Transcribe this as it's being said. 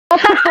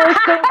the first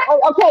thing.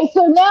 Okay,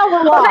 so now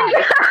we're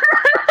live.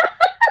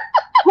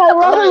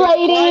 Hello,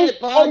 ladies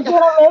and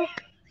gentlemen.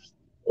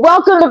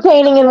 Welcome to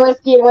Painting and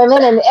Whiskey and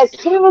Women. And as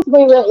soon as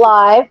we went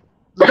live,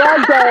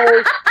 Doug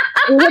goes,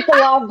 we hit the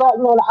live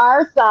button on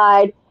our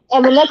side.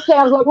 And the next day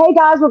I was like, hey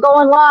guys, we're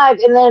going live.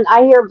 And then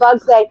I hear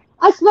Bug say,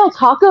 I smell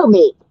taco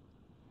meat.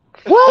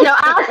 What? No,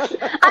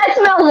 I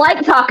smell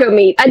like taco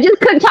meat. I just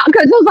cooked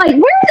tacos. I was like,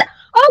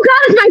 oh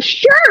God, it's my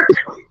shirt.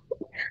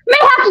 May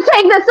have to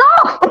take this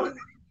off.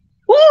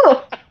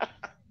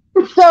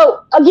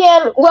 So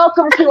again,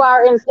 welcome to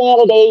our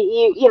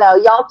insanity. You know,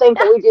 y'all think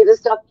that we do this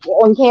stuff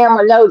on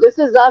camera. No, this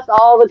is us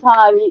all the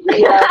time. You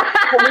know,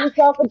 pour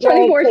yourself a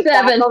drink, sit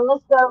back on the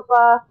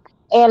sofa,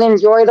 and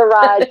enjoy the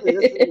ride.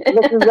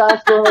 This is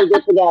us when we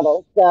get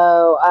together.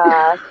 So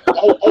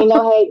ain't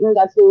no hating.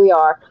 That's who we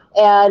are.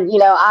 And you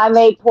know, I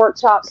made pork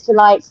chops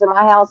tonight, so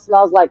my house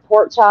smells like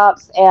pork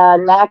chops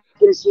and mac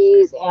and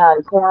cheese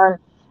and corn.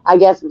 I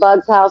guess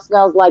Bug's house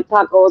smells like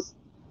tacos.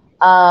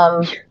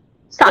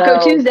 Taco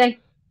Tuesday.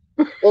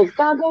 It's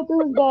Taco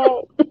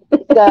Tuesday.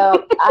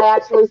 So I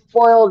actually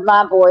spoiled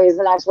my boys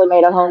and actually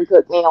made a home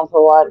cooked meal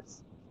for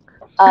once.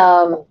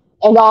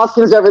 And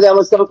Austin's over there on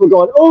the sofa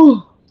going,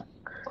 oh.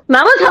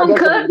 Mine was home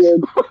cooked.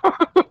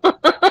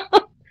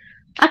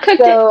 I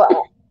cooked it.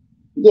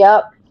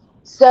 Yep.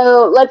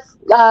 So let's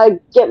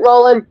get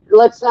rolling.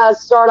 Let's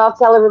start off.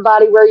 Tell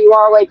everybody where you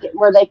are,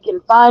 where they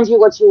can find you,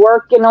 what you're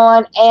working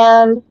on,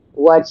 and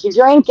what you're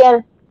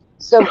drinking.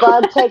 So,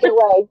 Bug, take it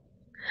away.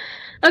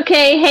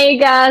 Okay, hey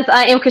guys,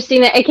 I am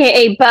Kristina,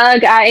 aka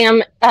Bug. I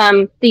am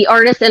the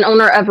artist and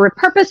owner of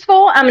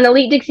Repurposeful. I'm an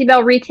Elite Dixie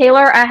Belle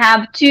retailer. I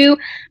have 2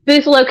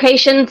 booth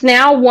locations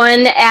now,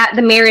 one at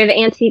the Marietta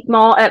Antique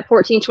Mall at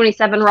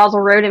 1427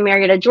 Roswell Road in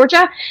Marietta,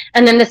 Georgia,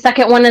 and then the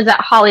second one is at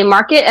Holly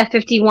Market at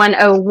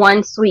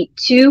 5101 Suite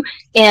 2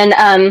 in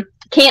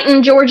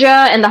Canton,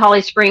 Georgia, and the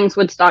Holly Springs,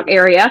 Woodstock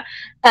area.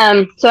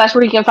 So that's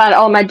where you can find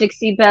all my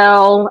Dixie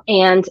Belle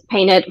and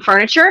painted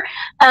furniture.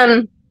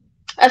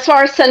 As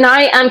far as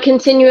tonight, I'm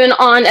continuing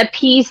on a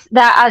piece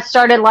that I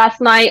started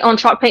last night on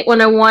Chalk Paint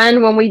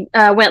 101 when we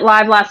went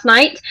live last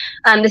night.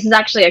 This is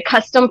actually a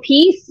custom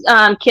piece.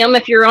 Kim,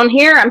 if you're on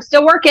here, I'm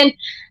still working.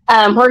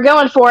 We're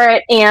going for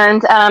it.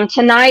 And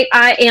tonight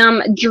I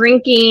am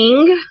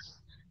drinking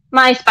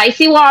my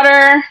spicy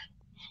water.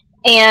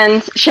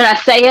 And should I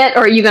say it,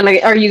 or are you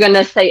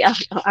gonna say? Oh,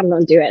 I'm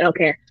gonna do it. I don't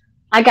care.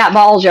 I got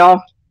balls,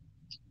 y'all.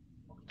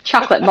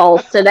 Chocolate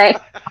balls today.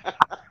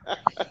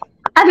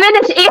 I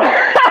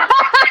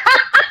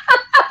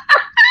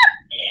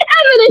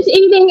finished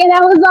eating, and I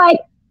was like,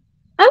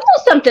 I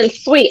want something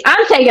sweet.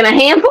 I'm taking a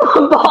handful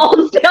of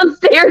balls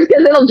downstairs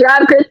because it'll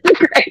drive Crysta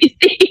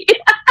crazy.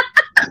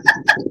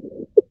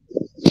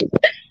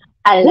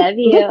 I love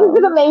you. This is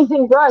an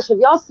amazing brush. Have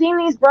y'all seen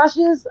these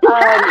brushes?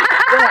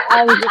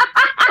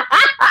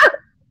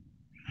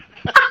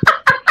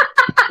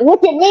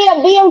 Look at me,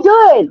 I'm being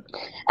good.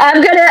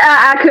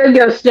 I could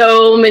go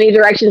so many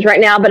directions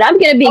right now, but I'm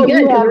gonna be good.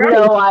 You have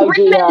no idea.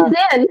 3 minutes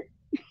in.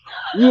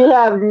 You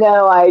have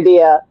no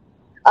idea.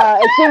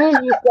 As soon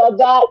as you said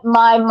that,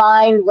 my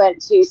mind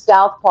went to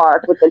South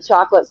Park with the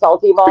chocolate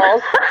salty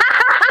balls.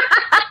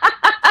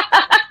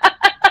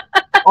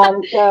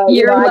 And so,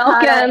 You're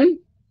welcome.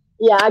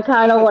 I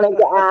kind of wanted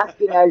to ask,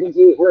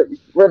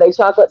 were they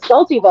chocolate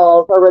salty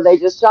balls or were they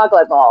just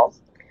chocolate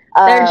balls?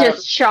 They're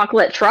just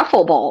chocolate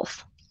truffle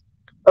balls.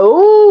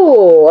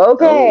 Oh,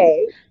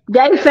 okay.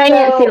 They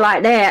fancy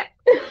like that.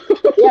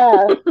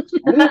 Yeah.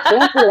 We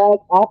fancy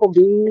like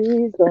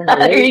Applebee's.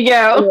 There you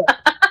go.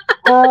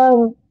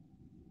 Yeah.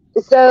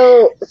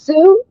 So,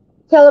 Sue,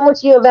 tell them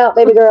what you about,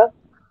 baby girl.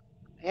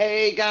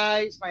 Hey,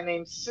 guys. My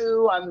name's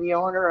Sue. I'm the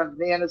owner of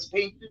Nana's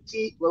Paint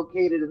Boutique,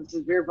 located in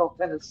Sevierville,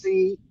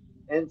 Tennessee,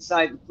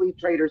 inside the Fleet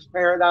Traders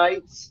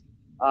Paradise.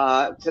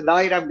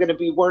 Tonight, I'm going to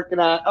be working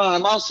on...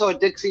 I'm also a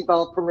Dixie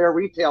Belle Premier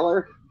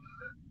Retailer.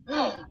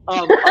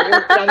 I'm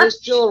working on this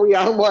jewelry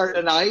I'm wearing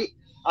tonight.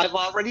 I've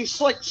already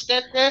slick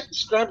sticked it,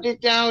 scrubbed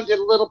it down, did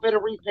a little bit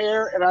of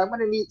repair, and I'm going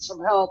to need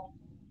some help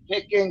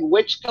picking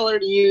which color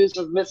to use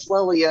of Miss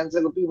Lillian's.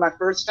 It'll be my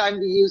first time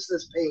to use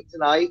this paint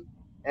tonight,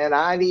 and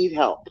I need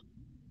help.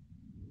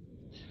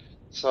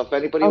 So if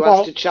anybody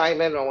wants to chime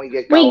in when we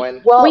get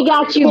going. We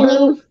got you,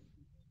 boo.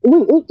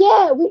 We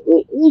down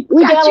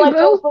like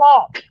 4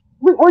 flats.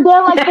 We're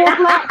down like 4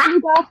 flats.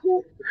 We got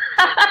you.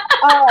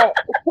 All right,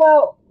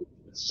 so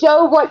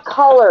show what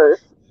colors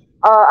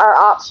are our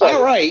options.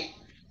 All right.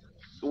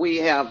 We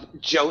have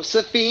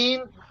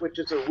Josephine, which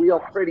is a real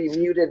pretty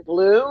muted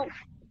blue.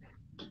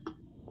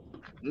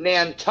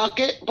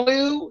 Nantucket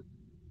blue.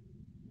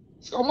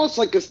 It's almost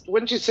like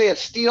wouldn't you say a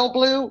steel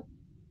blue?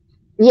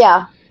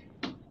 Yeah.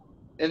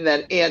 And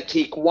then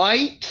antique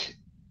white.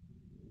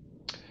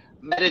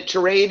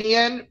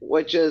 Mediterranean,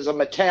 which is a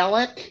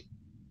metallic.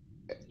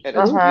 And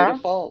it's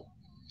beautiful.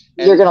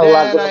 You're going to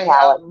love the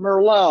metallic.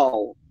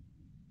 Merlot.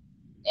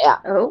 Yeah.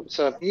 Oh.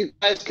 So if you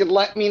guys could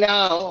let me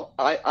know,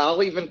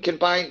 I'll even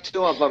combine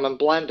 2 of them and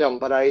blend them.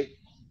 But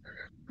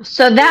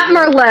So that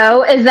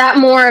Merlot, is that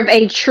more of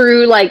a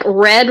true like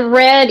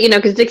red? You know,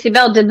 because Dixie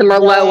Belle did the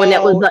Merlot when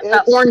it was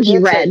the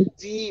orangey red.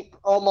 It's a deep,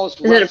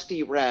 almost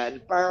rusty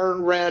red,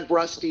 burn red,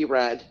 rusty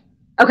red.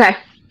 Okay.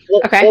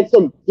 It's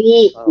a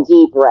deep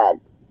red.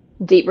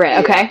 Deep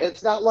red. Okay. Yeah,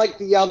 it's not like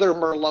the other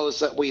Merlots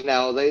that we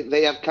know.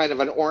 They have kind of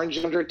an orange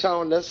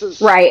undertone. This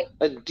is right.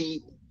 A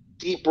deep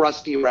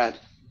rusty red.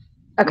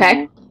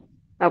 Okay.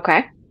 Mm-hmm.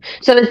 Okay.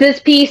 So is this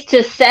piece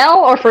to sell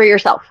or for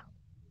yourself?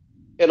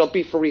 It'll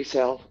be for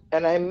resale,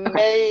 and I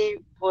may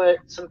put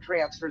some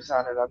transfers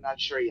on it. I'm not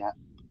sure yet.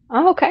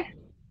 Oh, okay.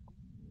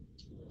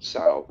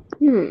 So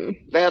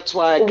that's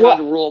why I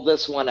kind of ruled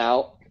this one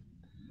out.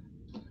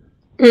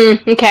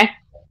 Okay.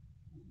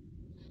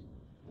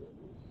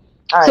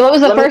 Right, so what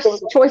was the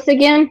first choice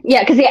again?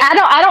 Yeah, because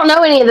I don't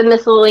know any of the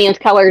Miss Lillian's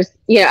colors.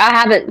 You know, I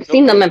haven't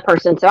seen them in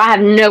person, so I have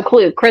no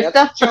clue. Crysta?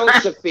 That's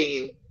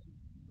Josephine.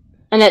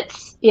 And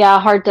it's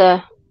hard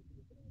to.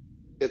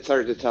 It's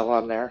hard to tell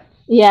on there.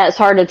 Yeah, it's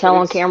hard to tell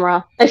on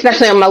camera,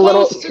 especially on my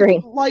little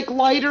screen. Like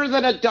lighter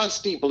than a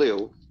dusty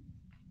blue.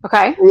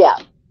 Okay. Yeah.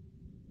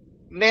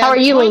 How are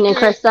you leaning,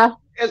 Crysta?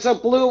 It's a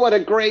blue with a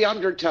gray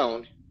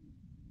undertone.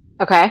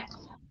 Okay.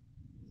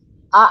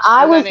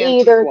 I was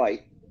either.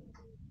 White.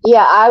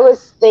 Yeah, I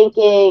was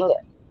thinking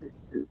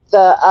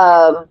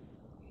the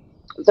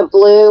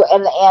blue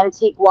and the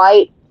antique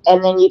white,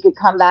 and then you could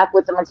come back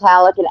with the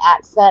metallic and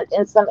accent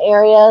in some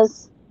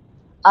areas,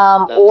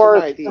 or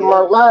the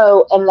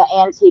Merlot and the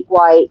antique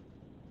white,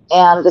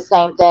 and the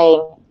same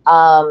thing,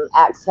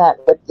 accent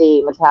with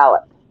the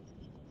metallic.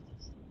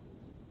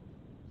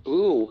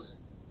 Ooh.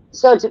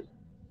 So it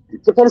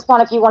depends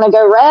upon if you want to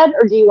go red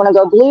or do you want to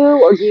go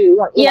blue or do you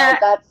want? You know,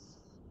 that's.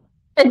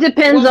 It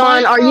depends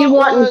on. Are you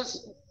wanting?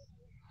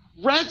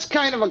 Red's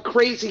kind of a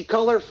crazy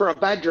color for a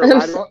bedroom.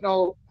 I don't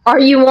know. Are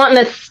you wanting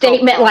a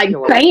statement like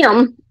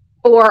bam,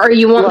 or are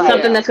you wanting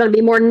something that's going to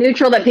be more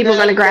neutral that people are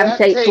going to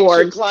gravitate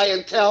towards?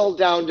 Clientele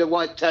down to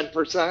what,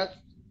 10%?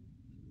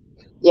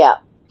 Yeah,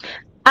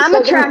 I'm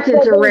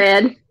attracted to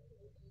red.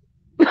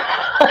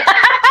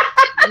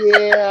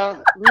 Yeah,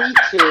 me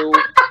too.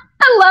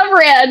 I love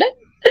red.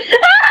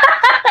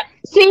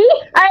 See,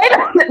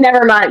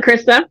 never mind,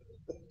 Crysta.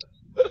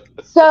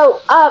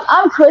 So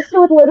I'm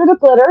Crysta with Litter to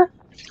Glitter.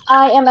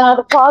 I am out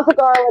of Plaza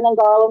Garland in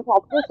Garland,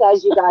 Texas.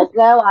 As you guys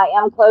know, I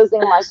am closing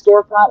my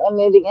storefront and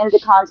moving into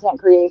content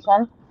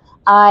creation.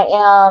 I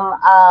am,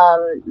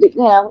 you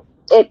know,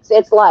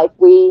 it's life.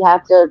 We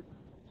have to,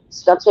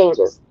 stuff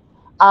changes.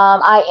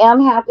 I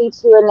am happy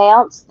to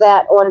announce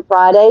that on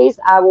Fridays,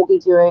 I will be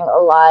doing a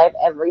live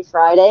every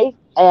Friday,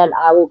 and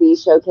I will be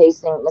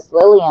showcasing Miss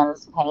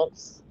Lillian's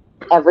paints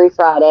every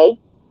Friday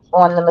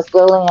on the Miss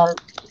Lillian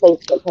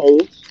Facebook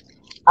page.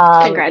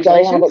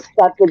 They have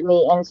accepted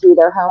me into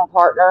their home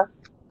partner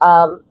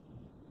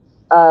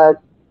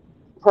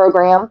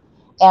program.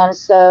 And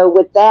so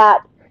with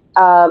that,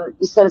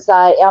 since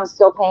I am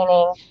still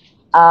painting,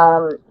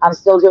 I'm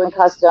still doing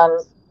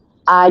customs,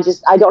 I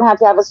don't have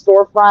to have a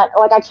storefront.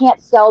 Like, I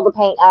can't sell the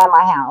paint out of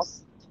my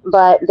house,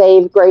 but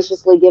they've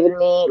graciously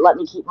let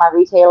me keep my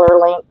retailer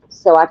link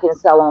so I can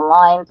sell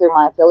online through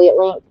my affiliate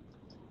link.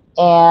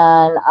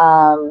 And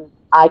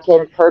I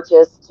can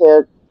purchase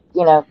to,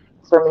 you know,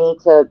 for me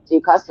to do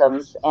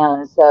customs.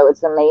 And so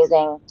it's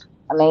amazing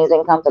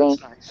company.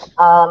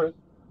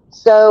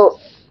 So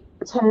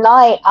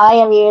tonight I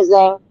am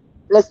using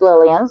Miss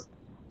Lillian's.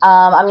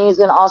 I'm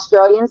using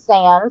Australian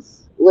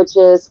Sands, which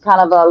is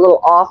kind of a little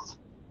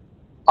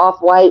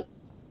off-white.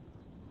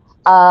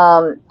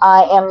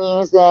 I am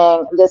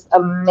using this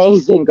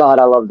amazing, God,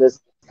 I love this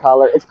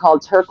color. It's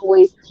called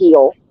Turquoise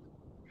Teal.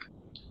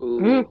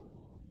 Ooh.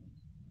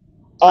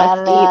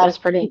 And that's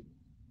pretty.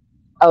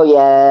 Oh,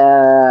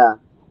 yeah.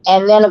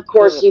 And then, of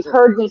course, you've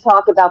heard me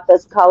talk about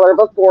this color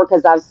before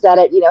because I've said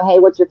it, you know, hey,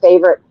 what's your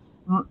favorite?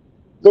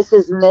 This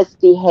is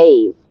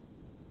Misbehave.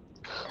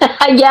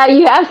 Yeah,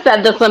 you have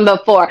said this one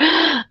before.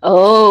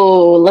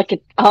 Oh, look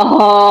at,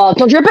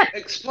 don't drip it.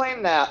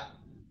 Explain that.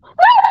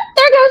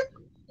 There it goes.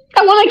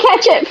 I want to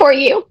catch it for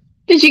you.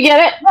 Did you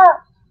get it? Yeah.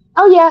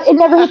 Oh, yeah, it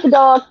never hit the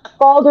dog.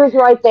 Balder's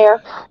right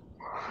there.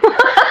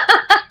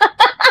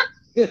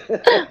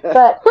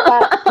 But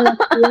that's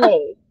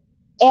Misbehave.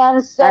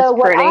 And so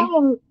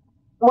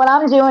what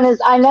I'm doing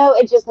is, I know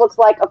it just looks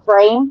like a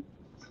frame,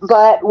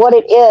 but what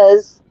it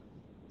is,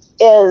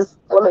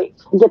 let me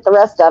get the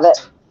rest of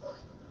it.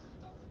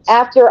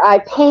 After I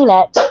paint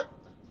it,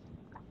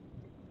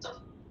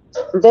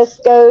 this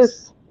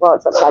goes, well,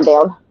 it's upside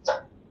down.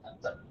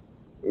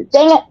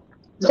 Dang it.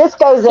 This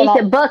goes in it.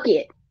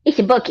 It's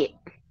a bucket.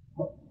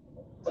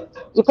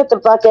 You put the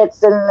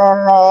buckets and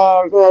then,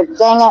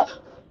 dang it.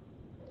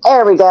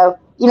 There we go.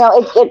 You know,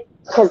 it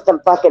because the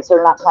buckets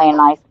are not playing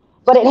nice.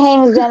 But it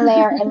hangs in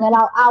there, and then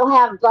I'll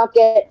have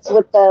buckets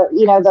with the,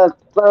 you know, the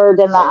bird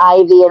and the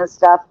ivy and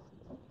stuff,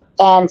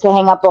 and to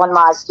hang up on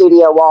my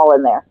studio wall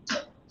in there.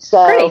 So,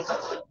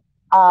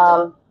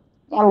 I'm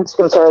just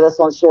going to throw this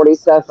on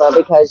Shorty's sofa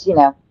because, you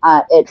know,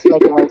 it's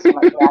making way too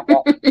much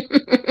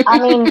racket. I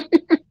mean,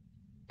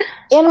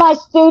 in my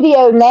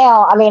studio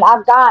now, I mean,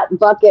 I've got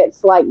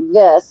buckets like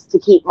this to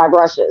keep my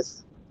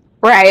brushes.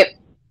 Right.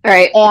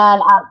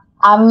 And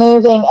I'm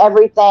moving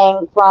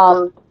everything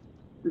from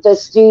the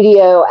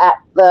studio at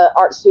the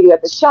art studio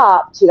at the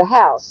shop to the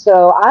house.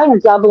 So I'm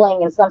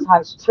doubling and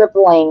sometimes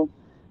tripling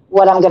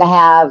what I'm going to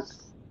have.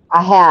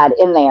 I had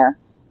in there.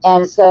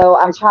 And so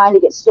I'm trying to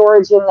get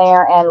storage in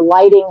there, and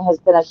lighting has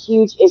been a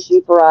huge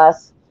issue for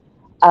us.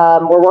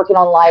 We're working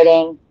on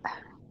lighting.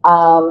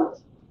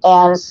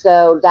 And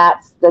so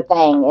that's the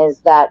thing, is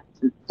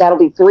that'll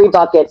be 3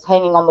 buckets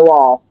hanging on the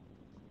wall.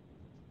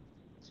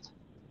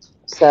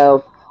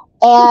 So,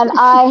 and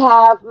I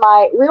have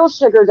my real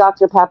sugar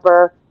Dr.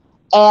 Pepper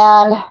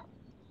and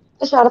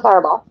a shot of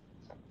Fireball.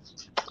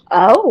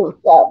 Oh,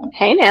 so,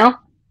 hey now.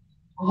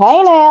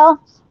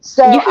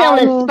 So you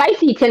feeling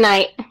spicy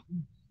tonight?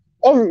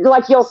 It's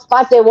like your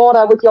spicy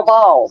water with your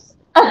balls.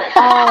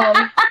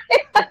 Hey,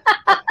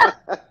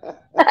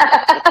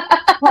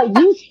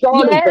 you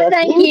started this.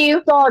 Thank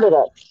you. Started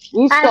it.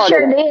 You started I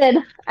sure did,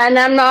 and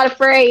I'm not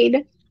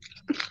afraid.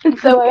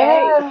 It's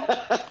okay.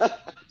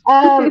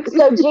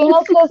 So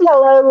Gina says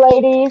hello,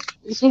 ladies.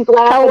 She's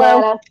laughing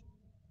at us.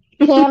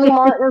 Tammy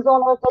Martin's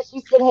on with us. She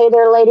said, hey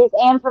there, ladies.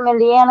 Ann from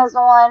Indiana's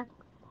on.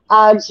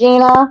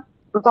 Gina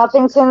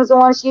Buffington's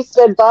on. She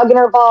said, bugging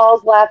her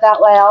balls, laugh out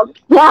loud.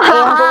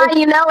 Amber,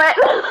 you know it.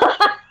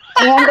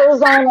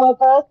 Amber's on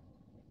with us.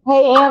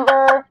 Hey,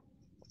 Amber.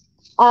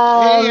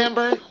 Hey,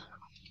 Amber.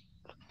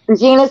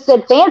 Gina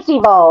said, fancy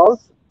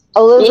balls.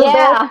 Elizabeth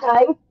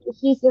Tice,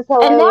 she says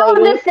hello, and now ladies.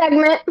 In this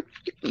segment,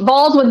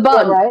 balls with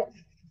bugs. Yeah, right?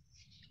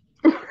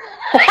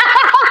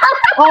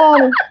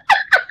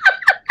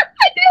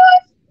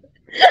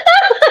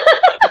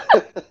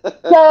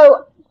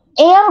 So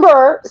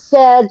Amber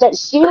said that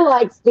she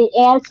likes the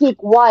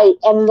antique white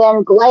and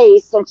then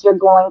glaze, since you're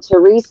going to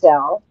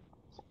resell.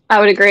 I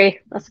would agree.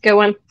 That's a good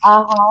one.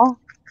 And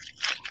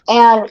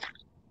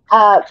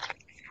I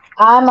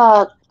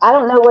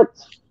don't know what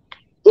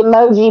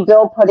emoji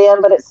Bill put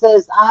in, but it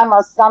says I'm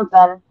a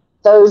something.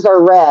 Those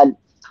are red.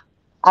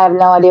 I have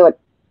no idea what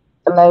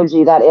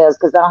emoji that is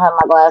because I don't have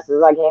my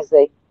glasses. I can't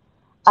see.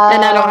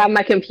 And I don't have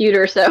my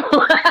computer, so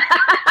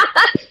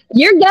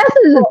your guess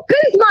is as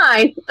good as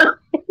mine.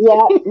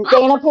 Yeah,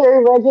 Dana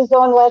Perry Ridge is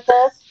on with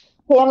us.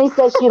 Tammy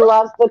says she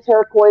loves the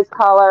turquoise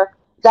color.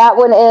 That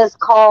one is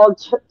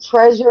called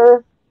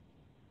Treasure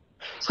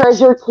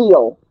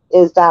Teal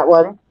is that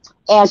one.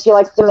 And she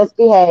likes to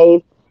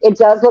misbehave. It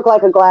does look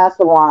like a glass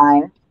of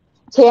wine.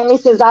 Tammy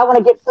says, I want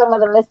to get some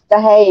of the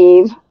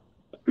misbehave.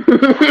 I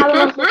don't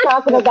know if she's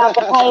talking about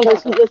the paint or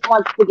she just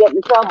wants to get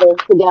in trouble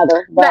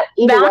together. But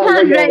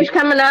Valentine's Day is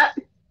coming up.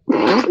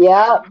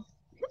 Yeah.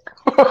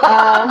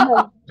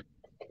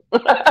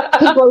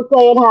 People are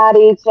saying hi to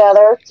each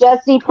other.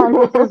 Jessie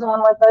Prentice is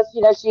on with us.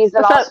 You know, she's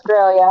in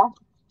Australia.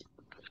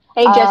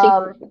 Hey, Jessie.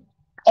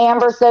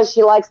 Amber says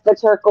she likes the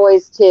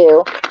turquoise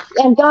too.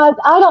 And guys,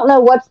 I don't know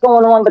what's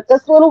going on, but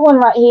this little one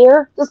right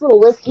here, this little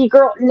whiskey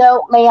girl,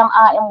 no, ma'am,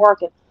 I am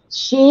working.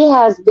 She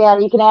has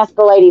been, you can ask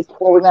the ladies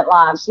before we went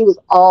live, she was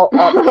all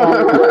up on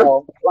the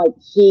wall. Like,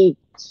 she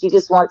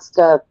just wants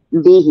to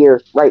be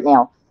here right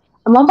now.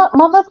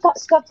 Mama's got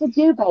stuff to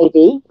do,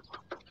 baby.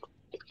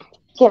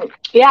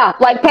 Yeah,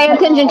 like pay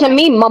attention to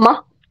me,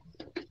 Mama.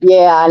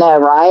 Yeah, I know,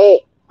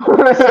 right?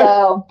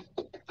 So,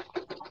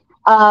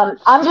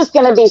 I'm just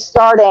going to be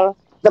starting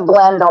the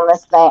blend on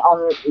this thing,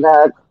 on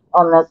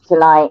this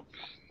tonight.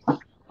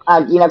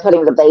 You know,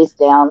 putting the base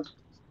down.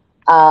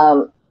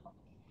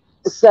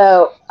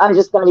 So I'm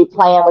just going to be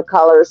playing with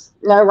colors.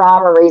 No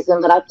rhyme or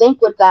reason, but I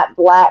think with that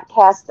black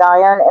cast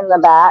iron in the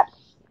back,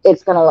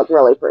 it's going to look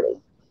really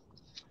pretty.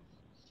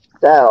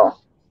 So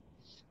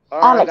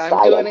I'm excited.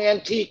 I'm doing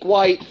antique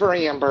white for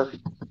Amber.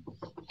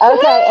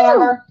 Okay,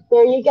 Amber,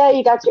 there you go.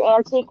 You got your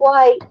antique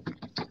white.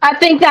 I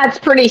think that's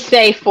pretty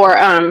safe for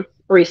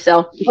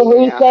resale. For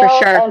resale, for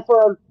sure. And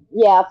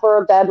for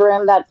a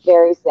bedroom, that's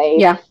very safe.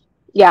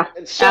 Yeah.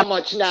 It's so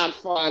much not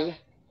fun.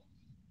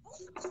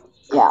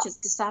 Yeah. I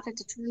just decided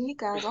to turn you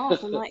guys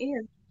off in my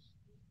ear.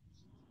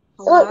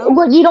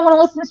 What, you don't want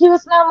to listen to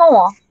us no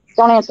more?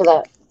 Don't answer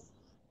that.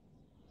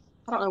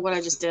 I don't know what I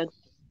just did.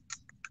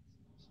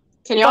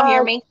 Can y'all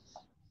hear me?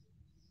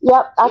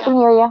 Yep, I can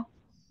hear you.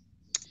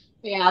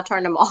 Yeah, I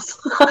turned them off.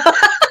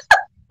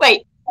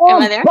 Wait,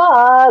 am I there?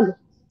 Bug.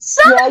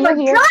 Son of a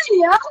gun,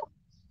 yo!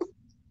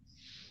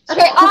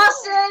 Okay,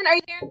 Austin, are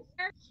you here?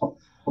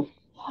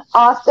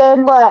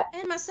 Austin, what?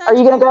 Are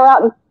you going to go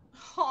out and...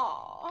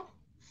 Aww.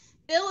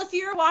 Bill, if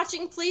you're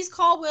watching, please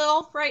call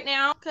Will right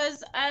now,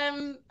 because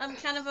I'm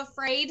kind of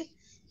afraid.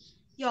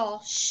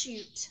 Y'all,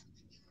 shoot.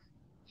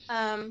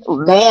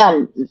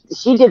 Man,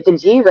 she did the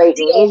G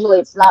rating. Usually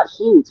it's not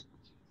shoot.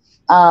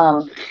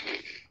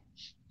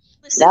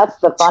 That's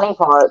the funny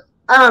part.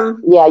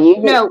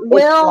 Yeah,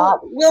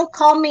 Will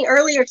called me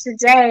earlier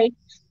today.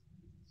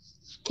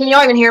 Can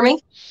y'all even hear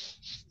me?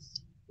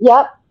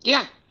 Yep.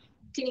 Yeah.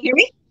 Can you hear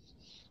me?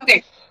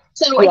 Okay.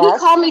 So he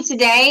called me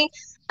today,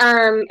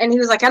 and he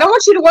was like, I don't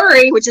want you to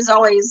worry, which is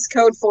always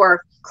code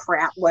for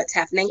crap, what's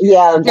happening.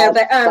 Yeah,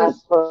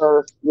 that's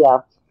for, yeah.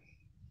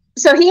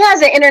 So he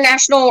has an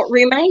international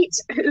roommate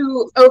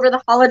who, over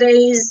the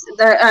holidays,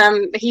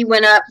 he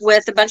went up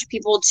with a bunch of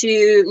people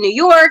to New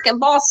York and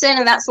Boston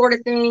and that sort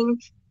of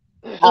thing.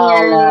 Oh,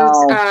 and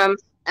no.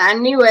 I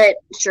knew it.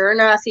 Sure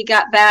enough, he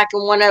got back,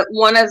 and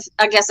one of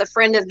I guess a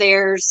friend of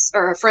theirs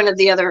or a friend of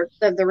the other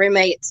of the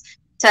roommates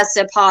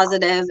tested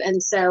positive,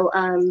 and so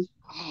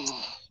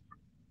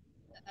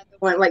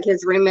one like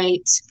his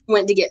roommate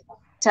went to get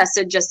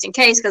tested just in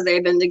case because they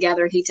had been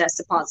together and he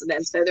tested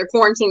positive. So they're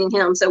quarantining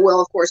him. So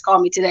Will, of course,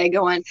 called me today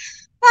going,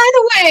 by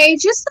the way,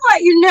 just to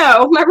let you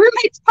know, my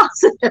roommate's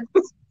positive.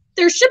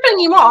 They're shipping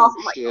him off.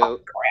 I'm like, oh,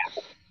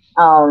 crap.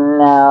 Oh,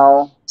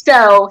 no.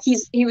 So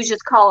he was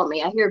just calling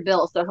me. I hear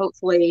Bill, so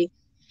hopefully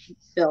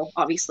Bill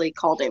obviously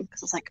called him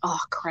because I was like, oh,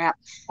 crap.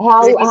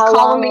 If he's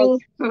calling me,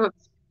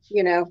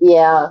 you know,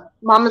 yeah,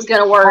 Mama's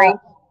going to worry.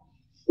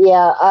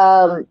 Yeah.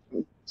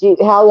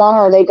 How long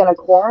are they going to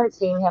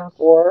quarantine him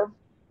for?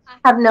 I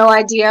have no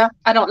idea.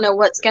 I don't know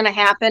what's going to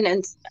happen.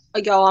 And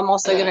y'all, I'm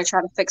also going to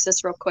try to fix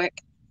this real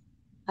quick.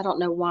 I don't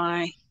know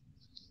why.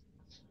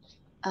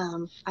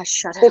 I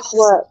shut it off.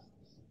 What?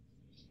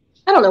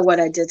 I don't know what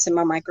I did to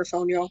my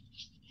microphone, y'all.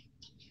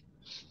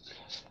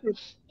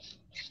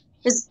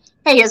 Is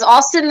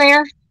Austin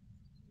there?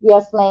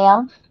 Yes,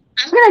 ma'am.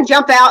 I'm going to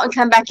jump out and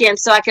come back in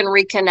so I can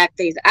reconnect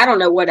these. I don't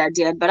know what I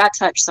did, but I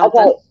touched something.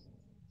 Okay.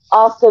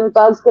 Austin,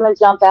 Bug's going to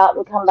jump out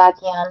and come back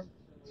in.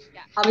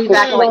 Yeah, I'll be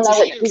back in like 2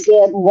 seconds. She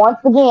did. Once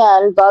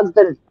again, Bug's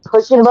been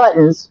pushing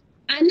buttons.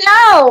 I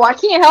know. I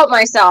can't help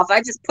myself. I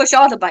just push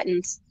all the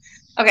buttons.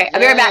 Okay, I'll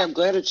be right back. I'm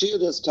glad it's you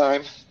this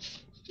time.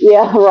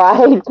 Yeah,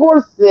 right.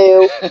 Poor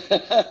Sue.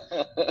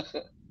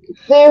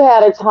 Sue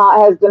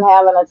has been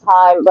having a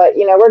time, but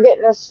we're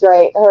getting her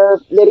straight. Her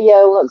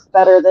video looks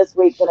better this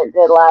week than it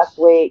did last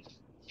week.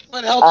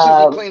 It helps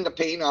if you clean the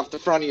paint off the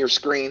front of your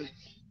screen.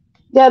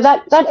 Yeah,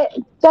 that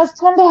does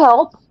tend to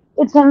help.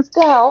 It tends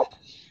to help.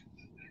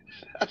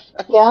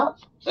 Yeah.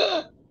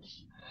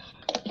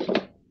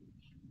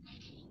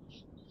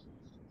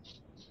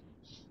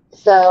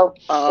 So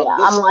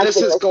this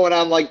is going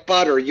on like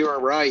butter. You are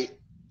right.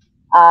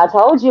 I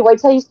told you. Wait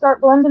till you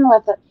start blending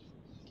with it.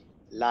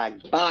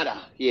 Like butter.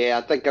 Yeah,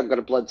 I think I'm going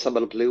to blend some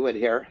of the blue in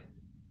here.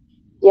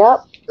 Yep,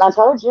 I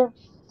told you.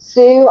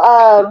 Sue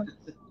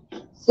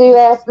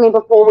asked me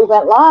before we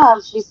went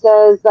live. She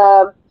says,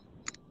 "How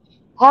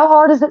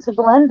hard is it to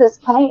blend this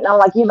paint?" And I'm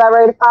like, "You about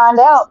ready to find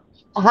out?"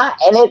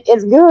 And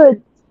it's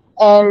good.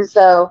 And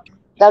so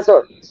that's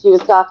what she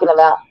was talking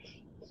about.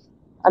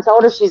 I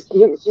told her she's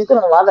going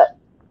to love it.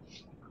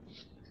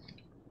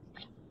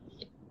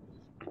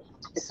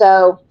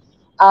 So,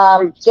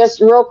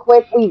 just real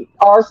quick, we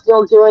are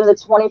still doing the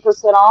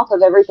 20% off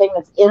of everything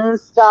that's in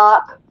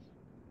stock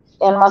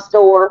in my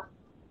store.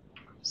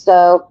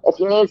 So if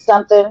you need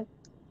something,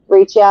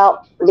 reach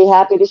out. I'd be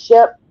happy to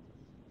ship.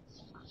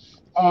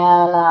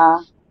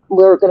 And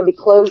we're going to be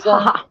closing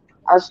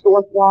our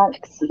storefront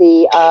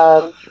the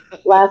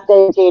last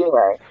day of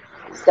January.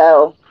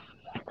 So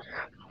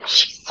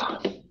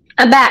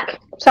I'm back.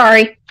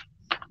 Sorry.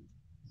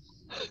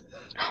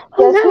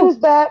 Guess who's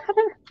back?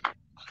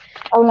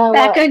 Oh no!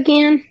 Back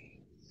again.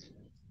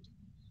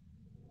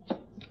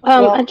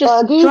 I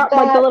just dropped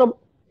like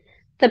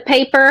the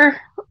paper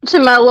to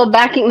my little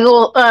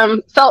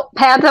felt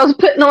pads I was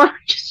putting on. I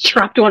just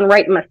dropped one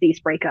right in my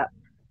sea-spray cup.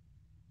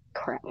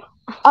 Crap.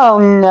 Oh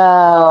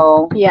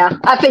no! Yeah,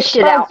 I fished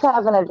it out.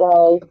 Having a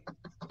day.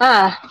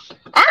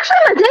 Actually,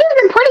 my day's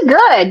been pretty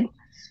good.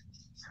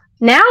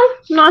 Now,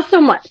 not so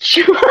much.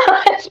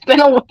 It's been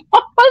a while.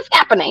 What's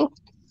happening?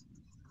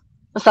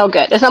 It's all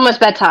good. It's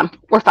almost bedtime.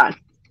 We're fine.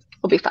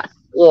 We'll be fine.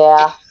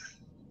 Yeah.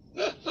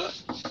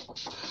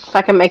 If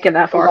I can make it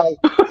that far.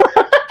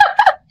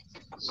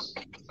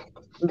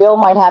 Bill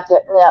might have to.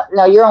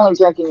 No, you're only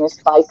drinking your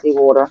spicy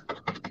water.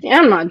 Yeah,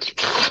 I'm not.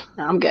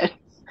 No, I'm good.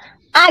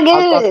 I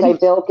was going to say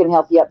Bill can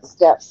help you up the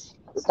steps.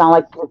 It's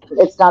not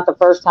the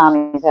first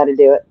time he's had to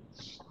do it.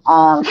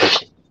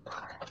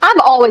 I've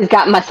always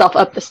gotten myself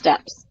up the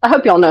steps. I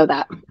hope y'all know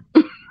that.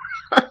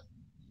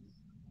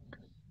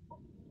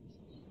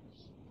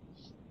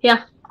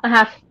 Yeah, I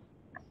have.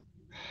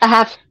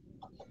 I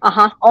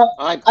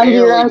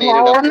barely made it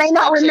up. I may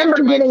not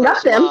remember getting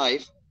up them.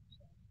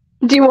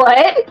 Do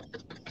what?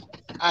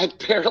 I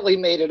barely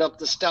made it up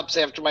the steps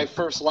after my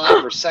first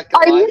live or second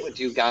live with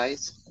you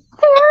guys.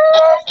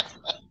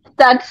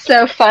 That's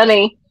so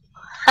funny.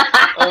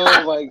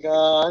 Oh my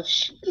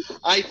gosh.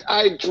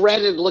 I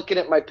dreaded looking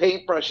at my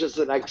paintbrushes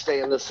the next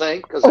day in the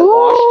sink because I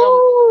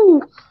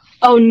washed them.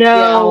 Oh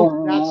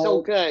no. Yeah, not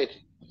so good.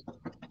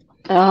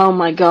 Oh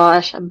my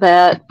gosh, I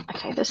bet.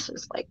 Okay, this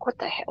is like, what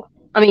the hell?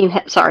 I mean,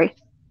 sorry.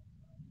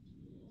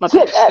 My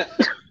bad.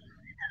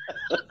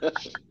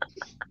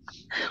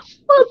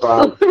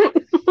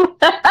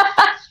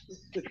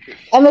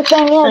 And the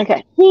thing is,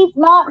 she's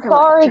not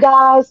sorry,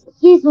 guys.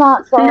 She's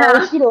not sorry.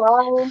 No. She's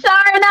lying.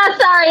 Sorry, not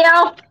sorry,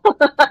 y'all.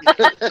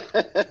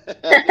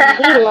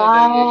 She's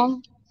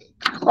lying.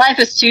 Life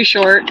is too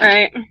short,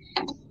 right?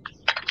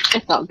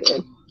 It's all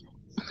good.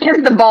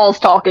 It's the balls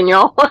talking,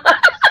 y'all.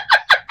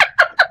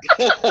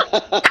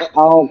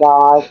 Oh,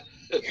 God.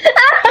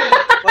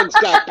 Bug's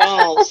got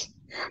balls.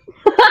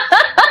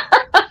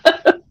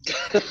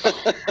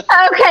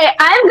 Okay,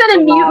 I'm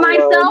gonna mute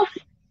myself.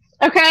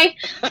 Okay,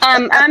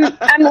 I'm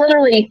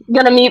literally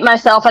gonna mute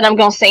myself and I'm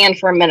gonna stand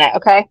for a minute.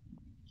 Okay.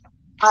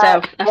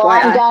 So well,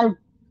 I'm done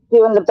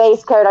doing the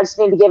base code. I just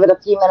need to give it a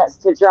few minutes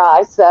to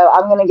dry. So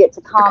I'm gonna get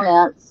to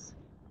comments.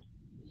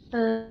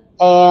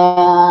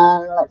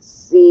 And let's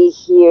see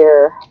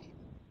here.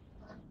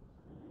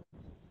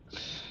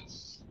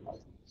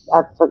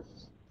 I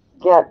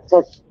forget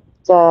that.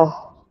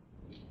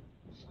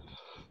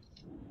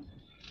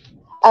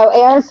 Oh,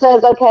 Aaron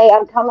says, okay,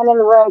 I'm coming in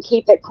the room.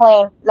 Keep it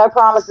clean. No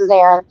promises,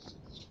 Aaron.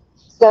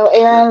 So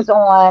Aaron's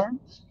on.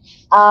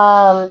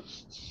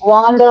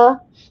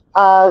 Wanda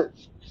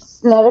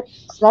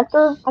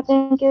Snecker, I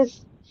think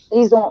is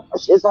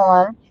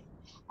on.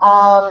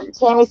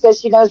 Tammy says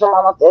she knows her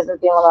mama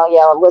isn't feeling well.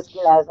 Yeah, Whiskey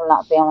knows I'm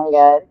not feeling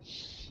good.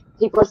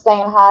 People are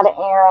saying hi to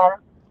Aaron.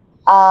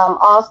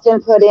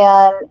 Austin put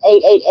in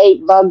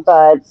 888 bug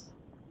buds.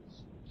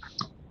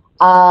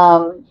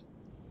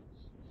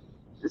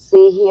 Let's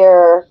see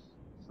here.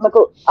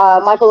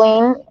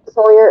 Michaeline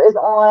Sawyer is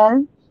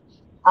on.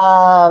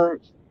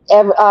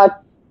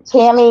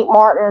 Tammy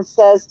Martin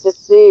says to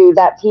Sue,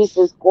 that piece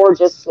is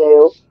gorgeous,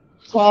 Sue.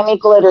 Tammy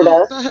glittered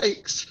us.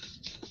 Thanks.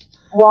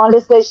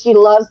 Wanda says she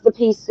loves the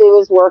piece Sue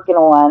is working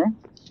on.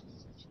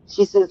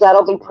 She says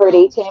that'll be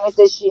pretty. Tammy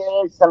says she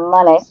needs some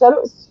money.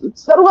 So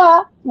do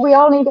I. We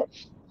all need it.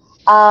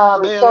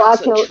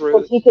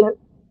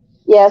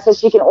 So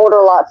she can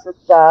order lots of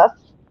stuff.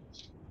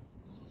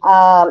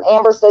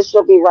 Amber says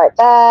she'll be right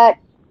back.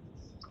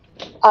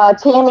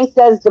 Tammy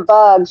says to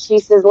Bug, she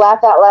says,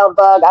 laugh out loud,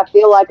 Bug. I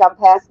feel like I'm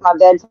past my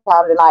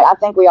bedtime tonight. I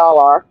think we all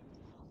are.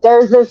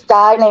 There's this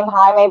guy named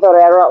Jaime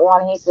Barrera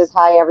one. He says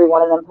hi,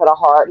 everyone, and then put a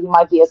heart. He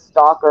might be a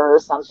stalker or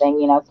something,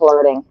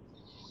 flirting.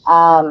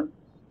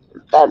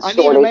 That's I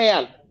Shorty. need a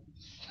man.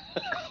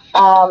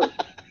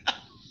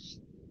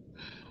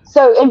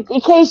 So in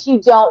case you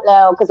don't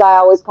know, because I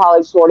always call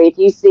it Shorty, if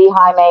you see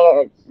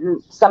Jaime,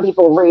 some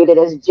people read it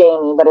as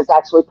Jamie, but it's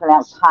actually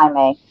pronounced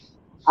Jaime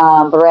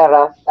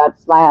Barrera.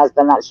 That's my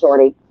husband, that's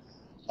Shorty.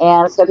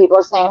 And so people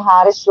are saying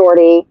hi to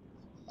Shorty.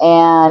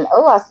 And,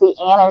 I see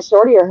Ann and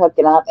Shorty are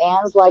hooking up.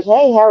 Ann's like,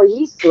 hey, how are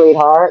you,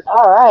 sweetheart?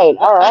 All right.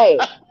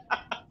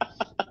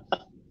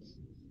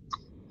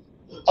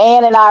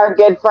 Ann and I are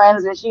good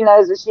friends, and she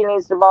knows if she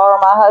needs to borrow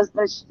my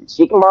husband,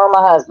 she can borrow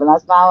my husband.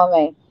 That's fine with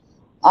me.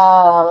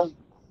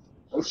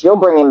 She'll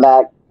bring him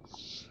back.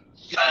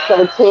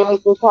 So Tammy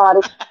says hi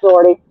to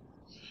Shorty.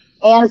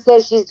 Ann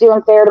says she's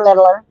doing fair to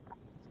middling.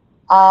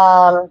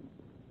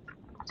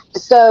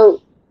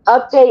 So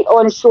update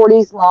on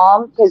Shorty's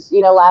mom, because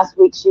last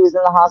week she was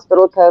in the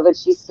hospital with COVID.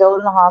 She's still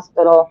in the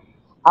hospital.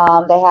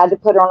 They had to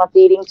put her on a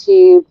feeding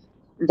tube.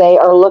 They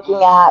are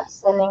looking at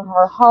sending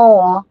her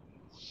home,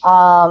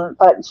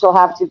 but she'll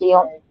have to be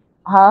on.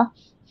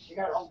 She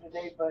got home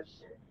today, but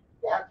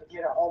they have to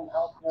get a home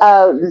health nurse.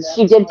 Oh,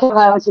 she did come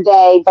home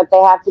today, but they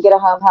have to get a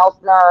home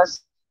health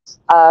nurse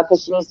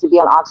because she needs to be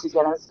on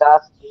oxygen and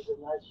stuff.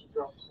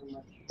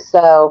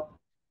 So,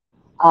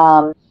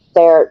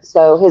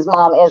 so his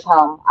mom is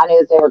home. I knew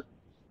that they were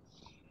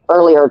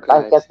earlier. Okay.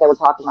 I guess they were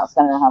talking about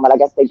sending her home, but I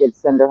guess they did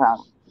send her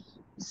home.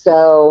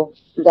 So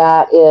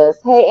that is,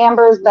 hey,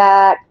 Amber's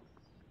back.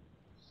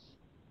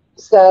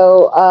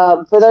 So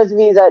for those of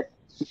you that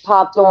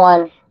popped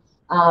on,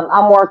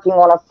 I'm working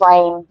on a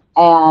frame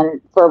and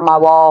for my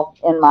wall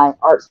in my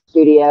art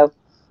studio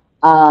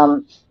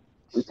to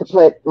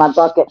put my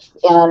buckets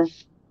in,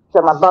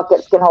 so my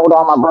buckets can hold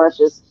all my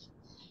brushes.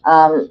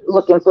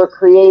 Looking for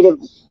creative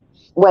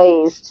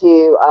ways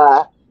to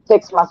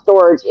fix my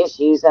storage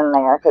issues in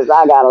there, because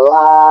I got a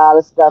lot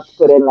of stuff to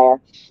put in there.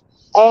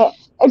 And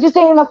it just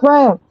ain't enough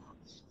room.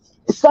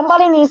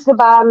 Somebody needs to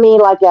buy me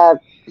like a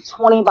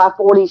 20 by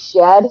 40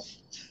 shed,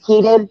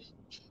 heated,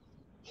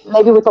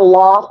 maybe with a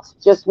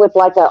loft, just with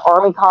like an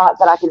army cot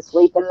that I can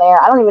sleep in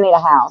there. I don't even need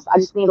a house. I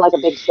just need like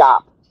a big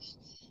shop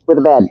with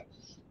a bed.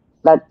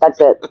 That's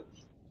it.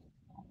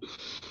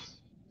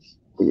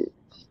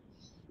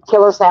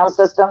 Killer sound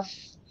system.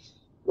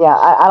 Yeah,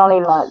 I don't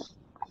need much.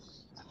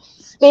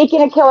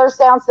 Speaking of killer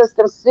sound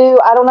system, Sue,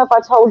 I don't know if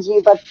I told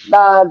you, but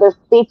the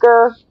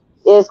speaker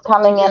is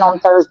coming in on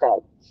Thursday.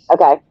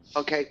 Okay.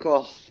 Okay,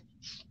 cool.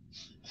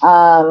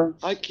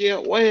 I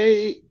can't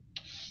wait.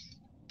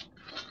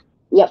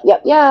 Yep.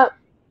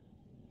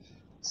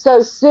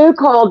 So Sue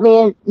called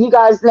me, and you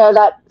guys know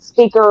that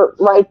speaker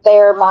right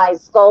there, my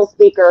skull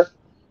speaker,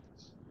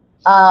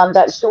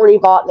 that Shorty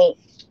bought me.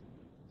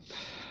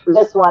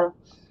 This one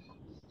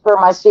for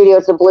my studio.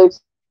 It's a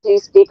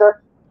Bluetooth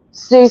speaker.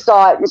 Sue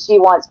saw it and she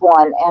wants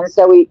one, and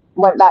so we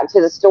went back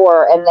to the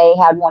store and they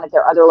had one at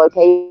their other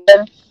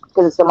location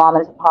because it's a mom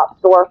and pop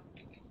store,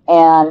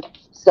 and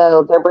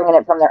so they're bringing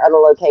it from their other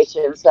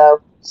location.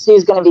 So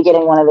Sue's going to be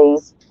getting one of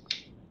these.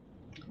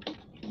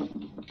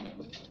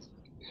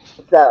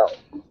 So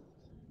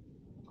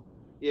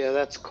yeah,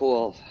 that's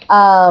cool.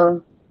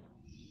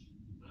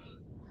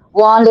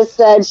 Wanda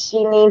said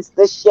she needs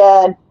the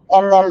shed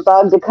and then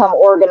Bug to come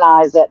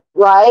organize it,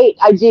 right?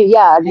 I do,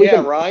 yeah.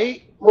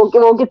 Right. We'll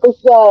get the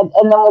shed,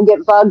 and then we'll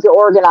get Bug to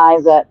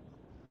organize it.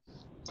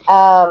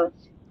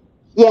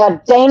 Yeah,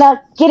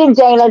 getting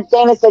Dana.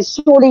 Dana said,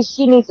 Shorty,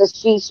 she needs a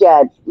she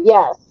shed.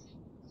 Yes.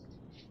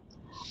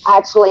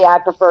 Actually, I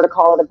prefer to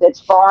call it a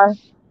bitch barn,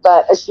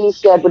 but a she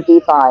shed would be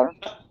fine.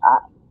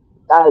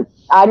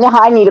 I know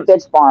I need a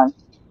bitch barn.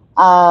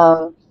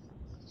 Um,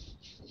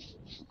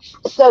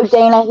 so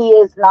Dana, he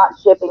is not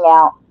shipping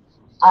out.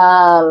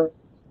 Um,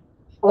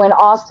 when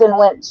Austin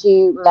went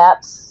to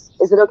MEPS,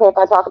 is it okay if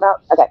I talk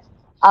about? Okay.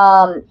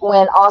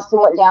 When Austin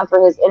went down for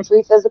his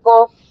entry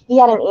physical, he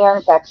had an ear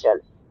infection.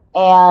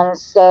 And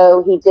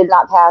so he did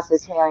not pass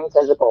his hearing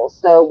physical.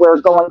 So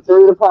we're going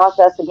through the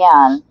process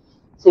again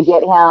to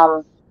get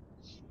him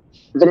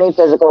the new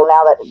physical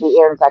now that the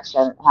ear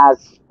infection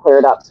has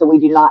cleared up. So we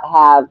do not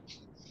have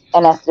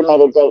an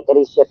estimated date that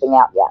he's shipping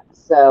out yet.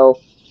 So,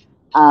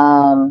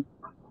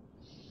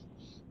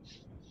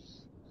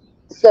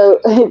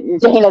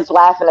 Dana's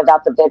laughing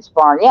about the bitch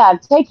barn. Yeah,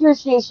 take your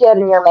she shed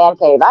and your man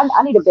cave.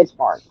 I need a bitch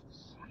barn.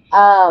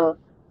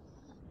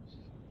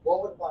 What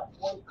was about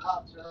 20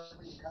 cots or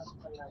everybody comes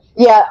from that?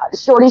 Yeah,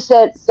 Shorty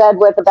said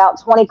with about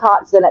 20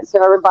 cots in it,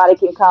 so everybody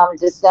can come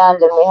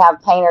descend, and we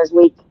have painters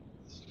week.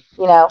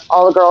 You know,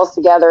 all the girls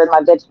together in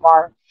my bitch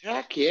barn.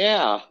 Heck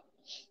yeah.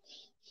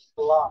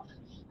 A lot.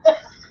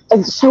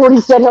 And Shorty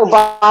said he'll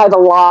buy the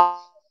lock.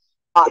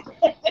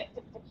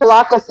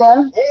 Lock us in?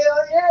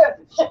 Hell yeah.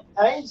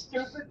 I ain't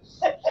stupid.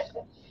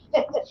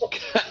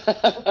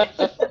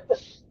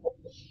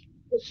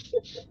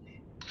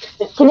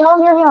 Can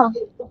y'all hear him?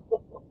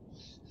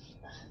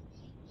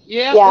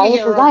 Yeah, he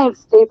says, I ain't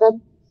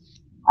stupid.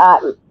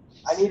 I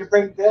need to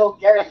bring Bill,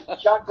 Gary,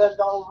 shotguns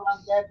all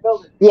around that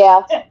building.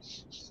 Yeah.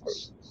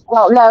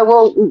 Well, no,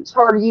 we'll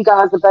charter you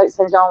guys a boat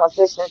St. John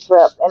fishing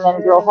trip and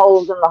then drill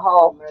holes in the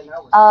hull.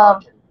 Oh,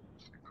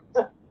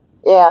 man,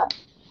 yeah.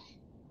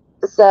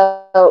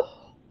 So,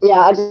 yeah,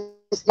 I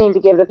just need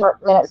to give it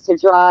minutes to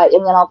dry,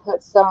 and then I'll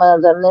put some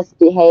of the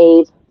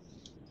misbehave.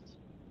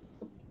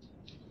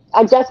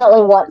 I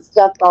definitely want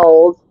stuff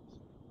old.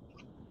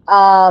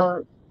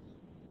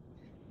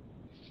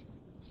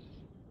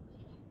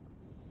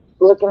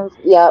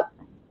 Yep.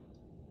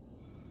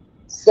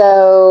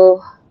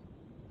 So,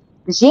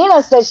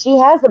 Gina says she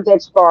has a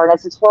bitch barn.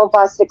 It's a 12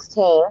 by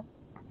 16.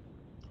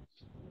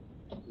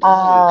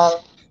 Nice.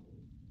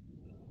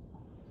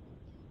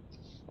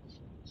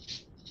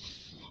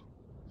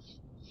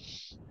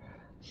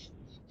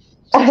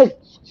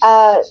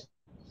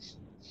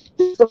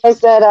 Somebody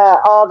said,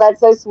 oh,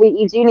 that's so sweet.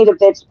 You do need a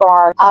bitch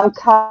barn. I'm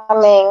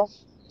coming,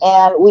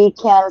 and we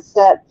can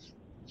sit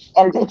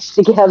and bitch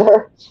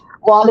together.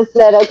 Wanda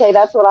said, okay,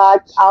 that's what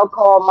I'll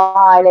call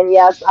mine. And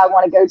yes, I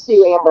want to go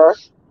too, Amber.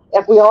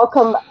 If we all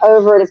come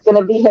over, it's going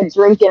to be a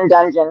drinking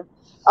dungeon.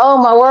 Oh,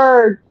 my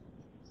word.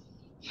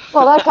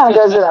 Well, that kind of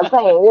goes without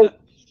saying.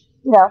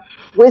 You know,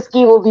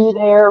 whiskey will be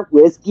there.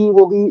 Whiskey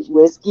will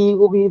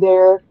be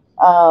there.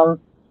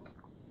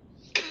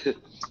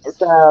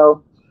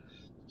 So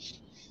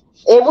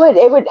it would,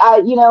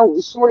 you know,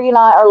 Shorty and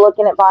I are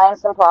looking at buying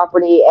some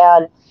property,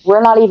 and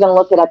we're not even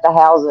looking at the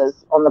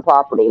houses on the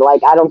property.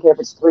 Like, I don't care if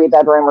it's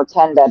 3-bedroom or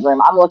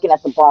 10-bedroom. I'm looking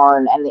at the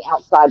barn and the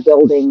outside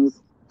buildings.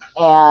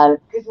 And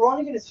because we're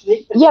only going to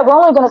sleep. We're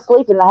only going to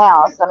sleep in the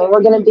house. I mean,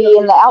 we're going to be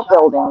in the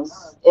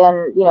outbuildings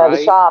in, you know, Right.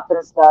 the shop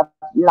and stuff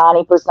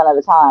 90% of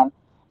the time.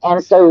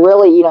 And so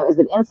really, you know, is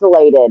it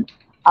insulated?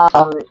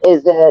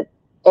 Is it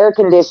air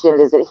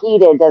conditioned? Is it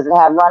heated? Does it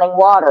have running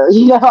water?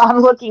 You know, I'm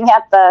looking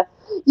at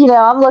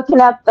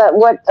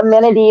what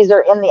amenities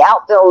are in the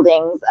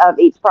outbuildings of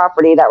each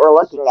property that we're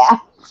looking at.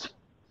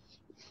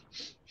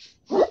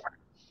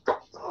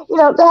 You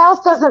know, the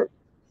house doesn't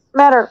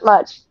matter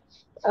much.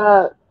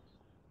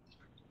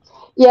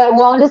 Yeah,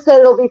 Wanda said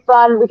it'll be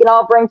fun. We can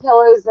all bring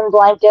pillows and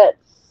blankets.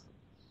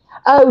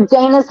 Oh,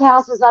 Dana's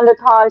house is under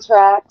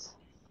contract.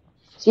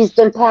 She's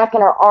been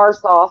packing her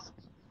arse off.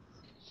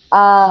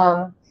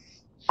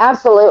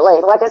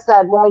 Absolutely. Like I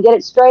said, when we get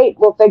it straight,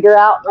 we'll figure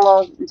out and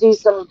we'll do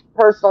some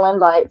personal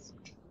invites.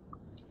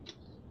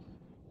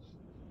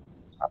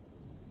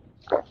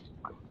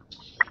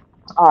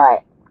 All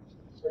right.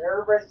 So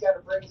everybody's got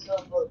to bring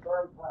some for the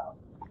burn pile.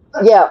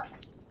 Yeah.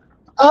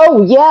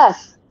 Oh,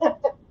 yes.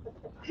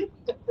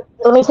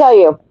 Let me tell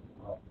you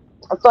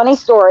a funny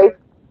story.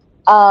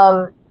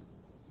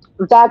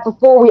 Back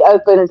before we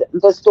opened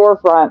the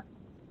storefront,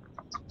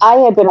 I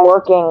had been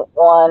working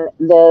on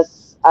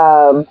this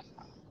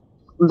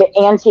the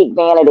antique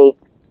vanity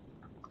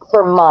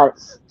for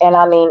months, and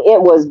I mean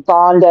it was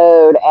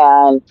bondoed,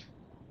 and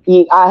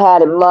I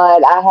had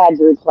mud. I had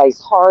to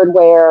replace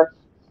hardware.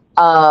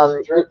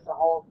 Strip the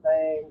whole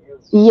thing.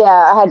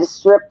 Yeah, I had to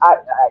strip. I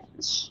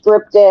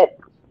stripped it.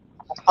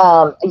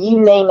 You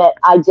name it,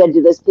 I did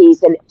to this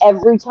piece, and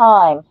every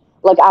time,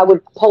 like I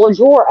would pull a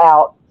drawer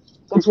out,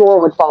 the drawer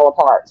would fall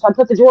apart. So I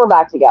put the drawer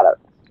back together,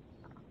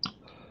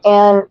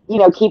 and you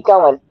know, keep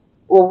going.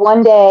 Well,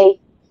 one day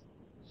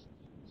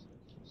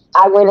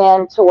I went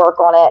in to work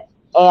on it,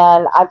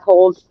 and I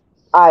pulled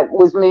I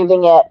was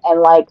moving it,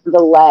 and like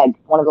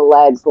one of the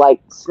legs,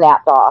 like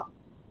snapped off.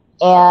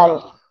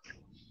 And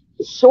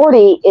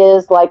Shorty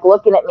is like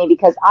looking at me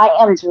because I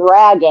am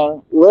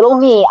dragging, little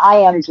me, I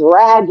am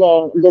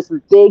dragging this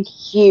big,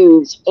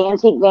 huge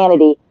antique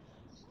vanity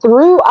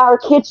through our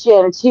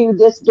kitchen to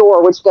this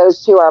door, which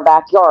goes to our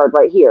backyard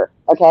right here.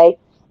 Okay.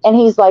 And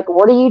he's like,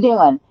 what are you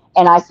doing?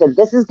 And I said,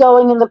 this is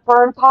going in the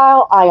fern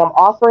pile. I am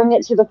offering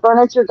it to the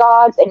furniture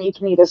gods, and you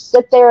can either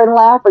sit there and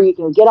laugh or you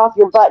can get off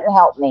your butt and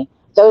help me.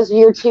 Those are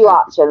your two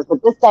options.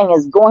 But this thing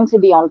is going to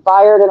be on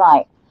fire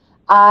tonight.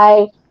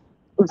 I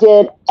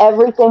did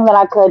everything that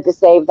I could to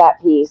save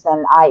that piece,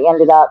 and I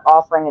ended up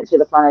offering it to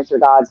the furniture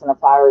gods in a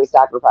fiery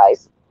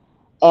sacrifice.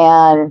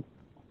 And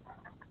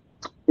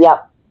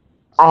yep,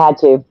 I had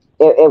to.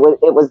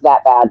 It was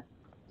that bad.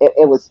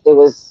 It was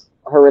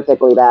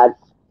horrifically bad.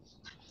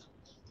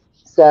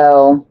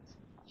 So,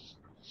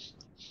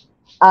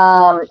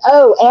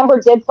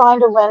 Amber did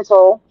find a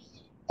rental,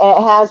 and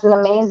it has an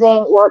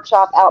amazing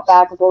workshop out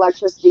back with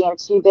electricity and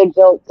two big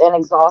built-in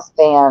exhaust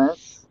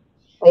fans.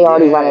 They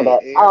already rented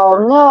it. Amber.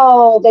 Oh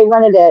no, they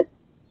rented it.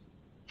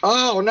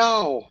 Oh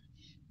no.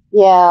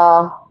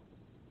 Yeah,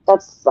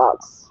 that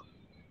sucks.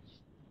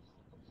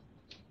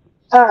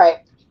 All right.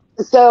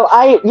 So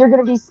you're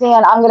gonna be seeing.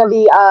 I'm gonna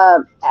be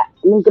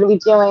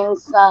doing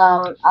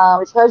some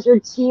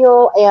Treasured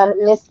Teal and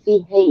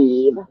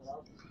Misbehave.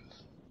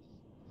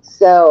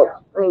 So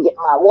let me get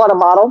my water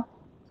bottle.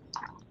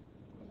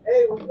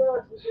 Hey, what's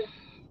up?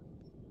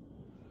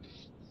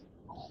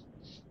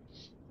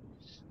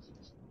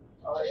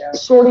 Oh, yeah.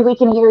 Shorty, we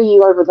can hear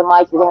you over the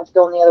mic. You're gonna have to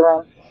go in the other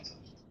room.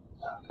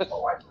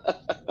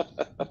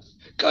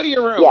 Go to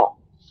your room.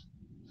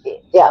 Yeah.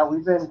 Yeah.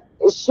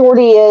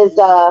 Shorty is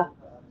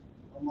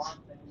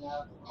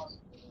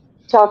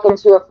talking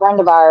to a friend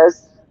of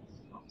ours,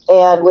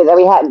 and we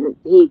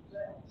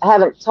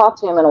haven't talked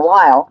to him in a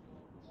while,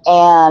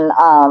 and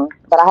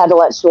but I had to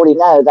let Shorty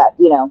know that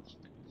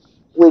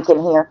we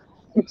can hear.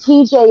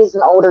 TJ is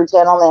an older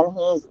gentleman.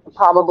 He's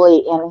probably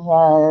in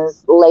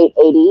his late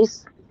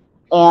 80s,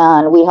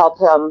 and we help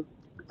him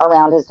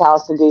around his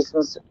house to do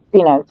some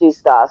do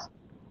stuff.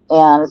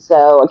 And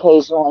so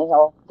occasionally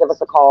he'll give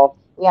us a call.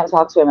 We haven't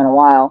talked to him in a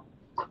while.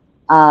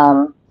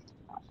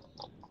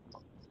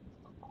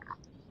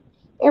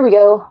 Here we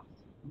go.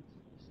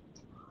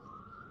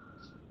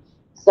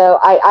 So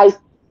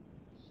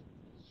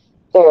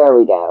there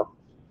we go.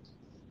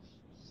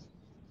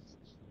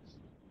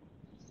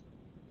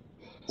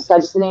 So I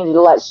just needed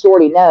to let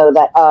Shorty know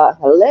that,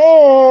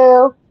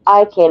 hello,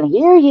 I can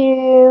hear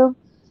you.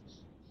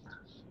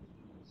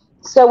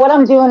 So what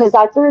I'm doing is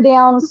I threw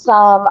down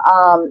some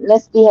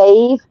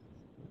Misbehave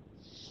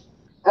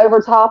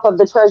over top of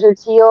the Treasured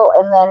Teal,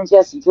 and then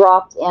just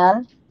dropped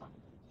in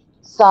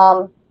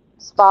some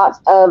spots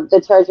of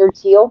the Treasured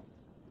Teal.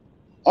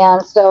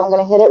 And so I'm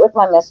going to hit it with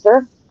my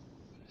mister.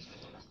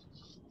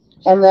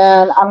 And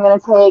then I'm going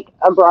to take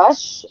a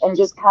brush and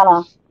just kind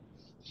of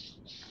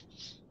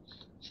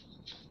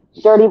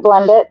dirty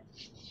blend it.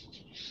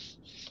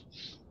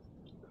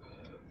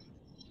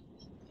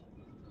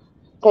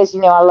 Because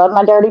I love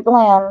my dirty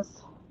blends.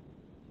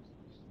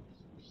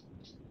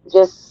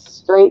 Just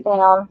straight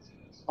down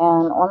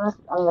and on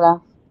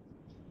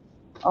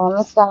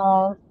the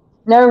side.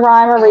 No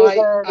rhyme or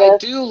reason. I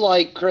do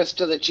like,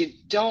 Crysta, that you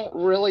don't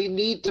really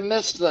need to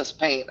mist this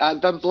paint.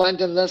 I've been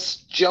blending this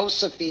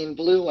Josephine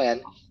blue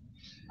in.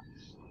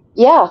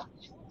 Yeah.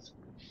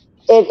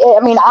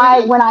 When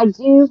I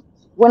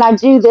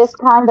do this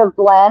kind of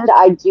blend,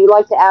 I do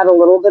like to add a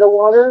little bit of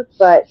water,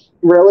 but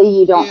really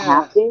you don't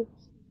have to.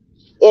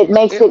 It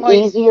makes it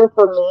easier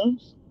for me.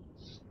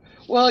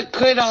 Well, it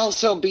could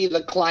also be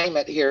the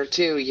climate here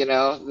too,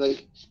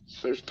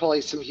 there's probably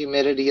some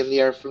humidity in the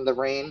air from the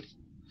rain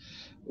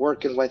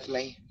working with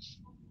me.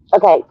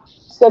 Okay,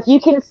 so if you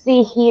can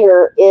see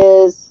here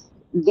is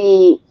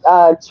the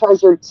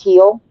Treasured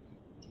Teal,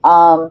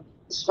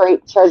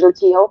 straight Treasured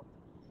Teal,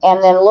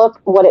 and then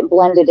look what it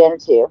blended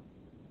into.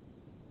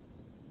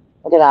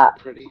 Look at that.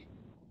 Pretty.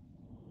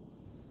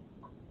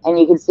 And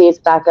you can see it's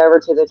back over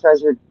to the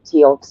Treasured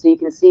Teal, so you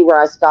can see where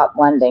I stopped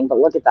blending, but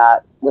look at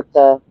that with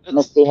the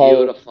Misbehave.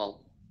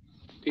 Beautiful.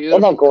 Beautiful.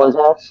 Isn't it gorgeous?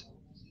 Colors.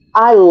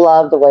 I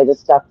love the way this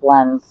stuff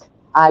blends.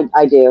 I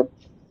do.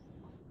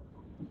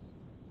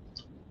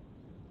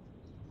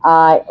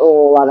 I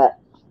love it.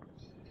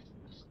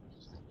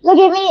 Look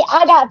at me.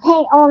 I got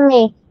paint on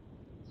me.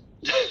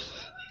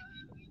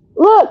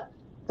 Look,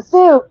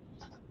 Sue.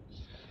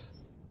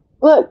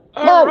 Look.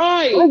 All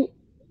right. Look.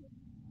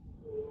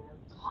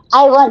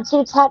 I want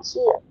to touch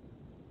you.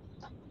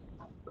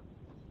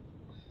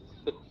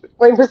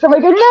 Waiting for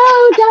somebody to go,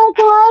 no, don't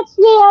touch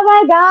me. Oh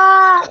my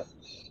God.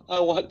 I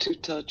want to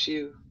touch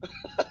you.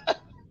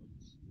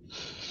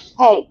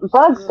 Hey,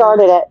 Bug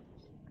started it.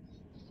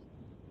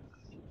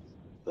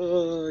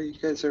 Oh, you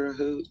guys are a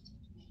hoot.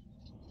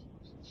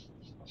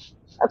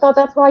 I thought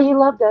that's why you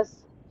loved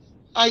us.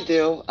 I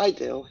do.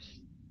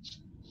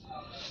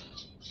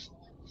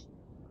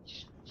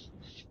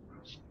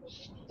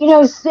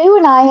 Sue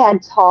and I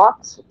had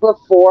talked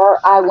before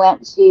I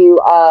went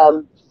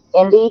to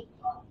Indy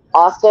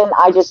Austin,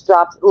 I just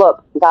dropped,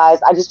 look,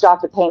 guys, I just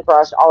dropped a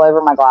paintbrush all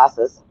over my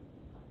glasses.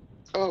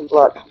 Oh,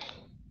 look.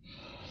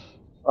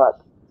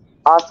 Look.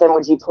 Austin,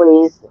 would you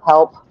please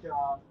help?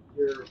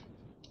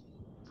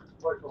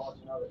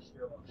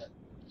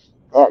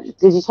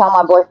 Did you tell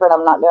my boyfriend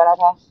I'm not doing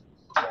okay?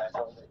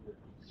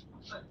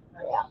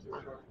 Yeah.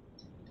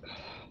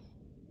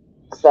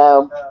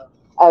 So,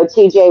 oh,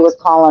 TJ was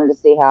calling to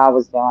see how I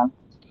was doing.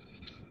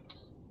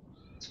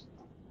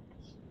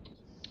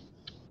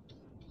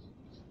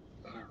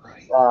 All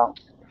right. So.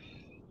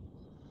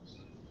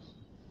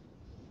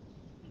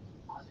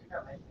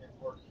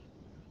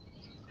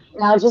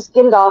 No, just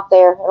get it off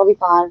there. It'll be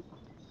fine.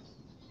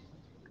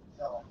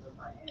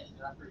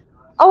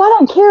 Oh, I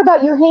don't care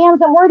about your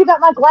hands. I'm worried about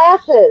my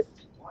glasses.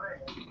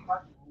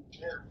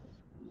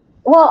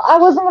 Well, I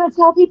wasn't going to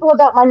tell people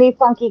about my new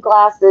funky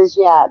glasses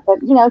yet,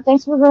 but, you know,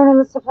 thanks for ruining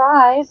the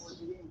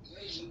surprise.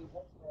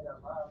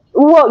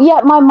 Well, yeah,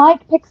 my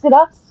mic picks it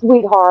up,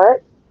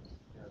 sweetheart.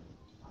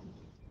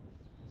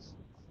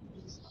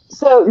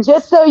 So,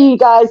 just so you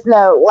guys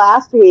know,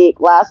 last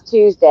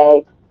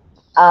Tuesday,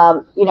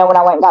 you know, when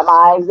I went and got my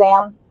eye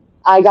exam,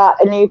 I got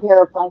a new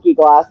pair of funky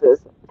glasses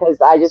because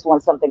I just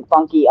want something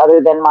funky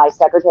other than my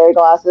secretary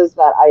glasses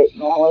that I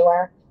normally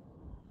wear.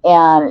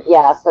 And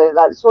yeah, so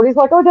that Shorty's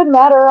like, oh, it doesn't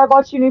matter. I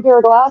bought you a new pair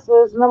of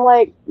glasses. And I'm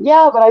like,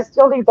 yeah, but I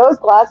still need those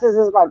glasses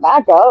as my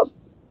backup.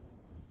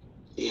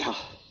 Yeah.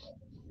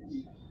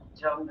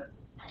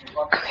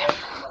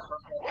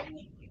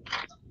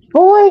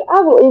 Boy,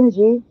 I will end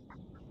you.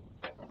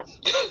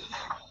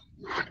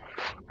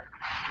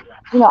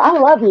 You know, I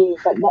love you,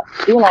 but,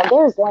 you know,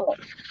 there's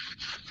limits.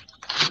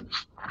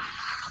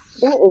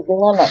 There is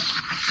limits.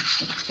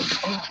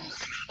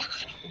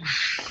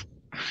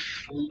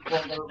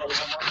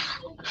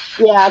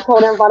 Yeah, I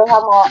told everybody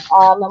how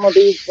Mama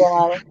B's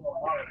doing.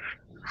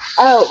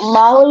 Oh,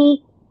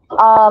 Molly,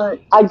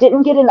 I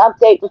didn't get an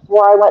update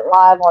before I went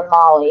live on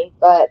Molly,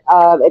 but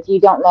if you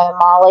don't know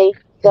Molly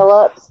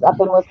Phillips up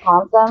in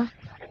Wisconsin,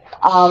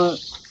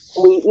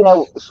 you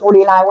know,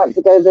 Shorty and I went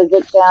to go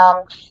visit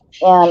them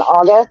in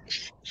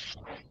August,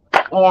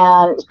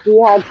 and she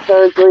had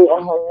surgery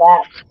in her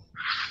neck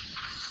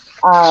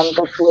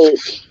this week,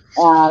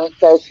 and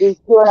so she's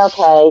doing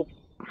okay.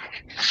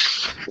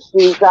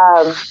 She's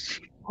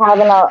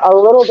having a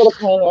little bit of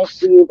pain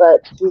issue,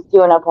 but she's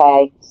doing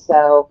okay.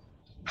 So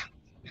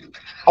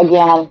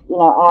again, you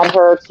know, add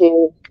her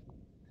to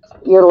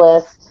your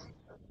list.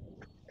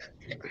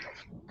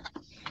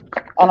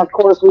 And of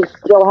course, we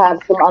still have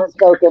some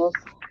unspokens.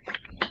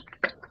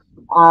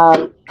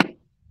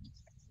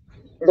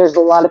 There's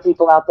a lot of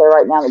people out there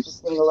right now that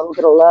just need a little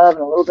bit of love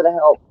and a little bit of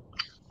help.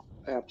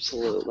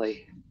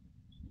 Absolutely.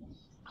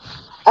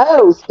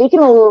 Oh, speaking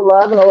of a little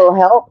love and a little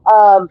help,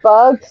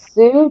 Bug,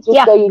 Sue,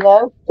 just so you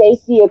know,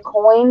 Stacy a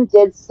Coin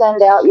did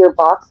send out your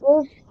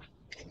boxes.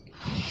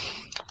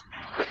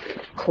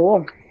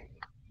 Cool.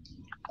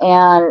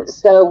 And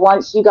so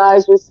once you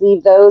guys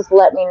receive those,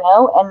 let me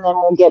know, and then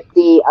we'll get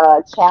the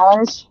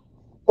challenge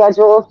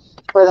schedule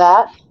for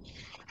that.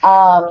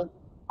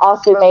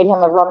 Also made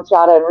him a rum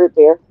chata and root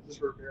beer.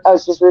 Oh,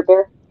 it's just root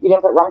beer? You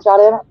didn't put rum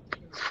chata in it?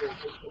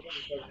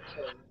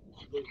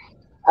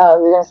 Oh,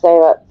 you're going to say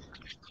that.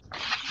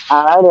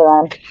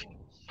 Alrighty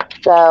then.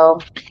 So,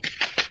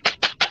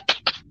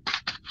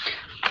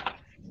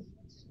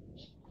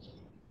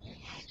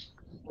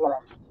 I'm going to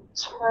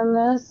turn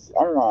this,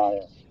 and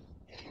then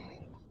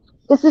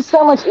this is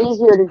so much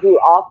easier to do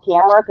off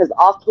camera, because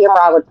off camera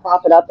I would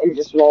prop it up and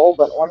just roll,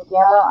 but on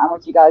camera I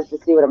want you guys to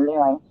see what I'm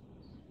doing.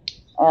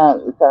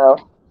 And so,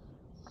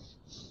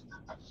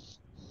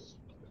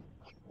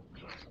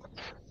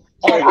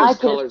 and those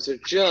colors are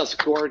just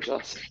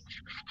gorgeous.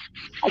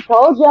 I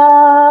told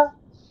ya.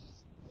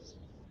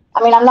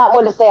 I mean, I'm not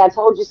one to say I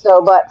told you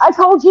so, but I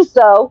told you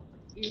so.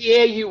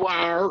 Yeah, you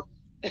are.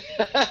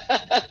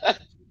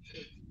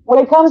 When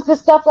it comes to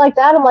stuff like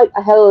that, I'm like,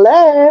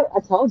 hello, I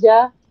told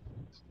ya.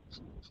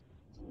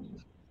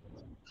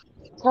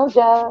 Told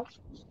ya.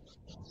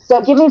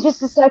 So give me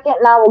just a second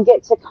and I will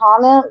get to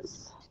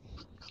comments.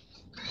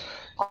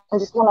 I'm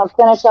just going to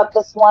finish up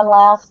this one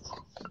last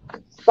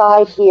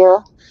side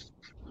here.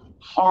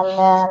 And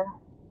then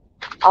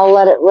I'll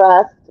let it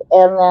rest.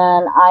 And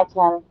then I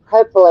can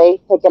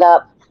hopefully pick it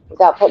up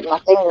without putting my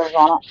fingers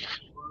on it.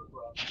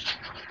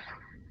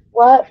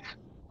 What?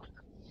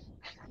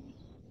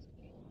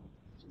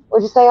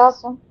 What'd you say,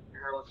 Austin?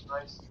 Your hair looks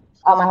nice.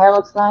 Oh, my hair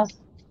looks nice?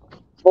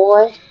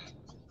 Boy.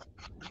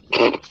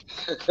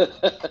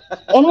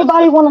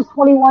 Anybody want a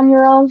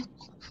 21-year-old?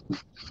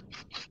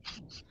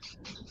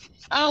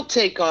 I'll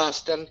take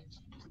Austin.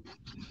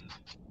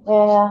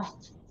 Yeah.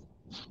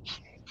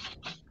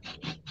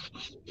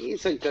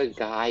 He's a good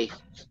guy.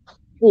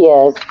 He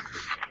is.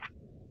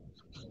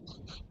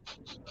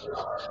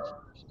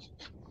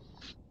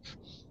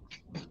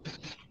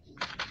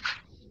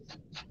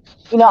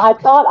 You know, I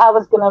thought I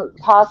was going to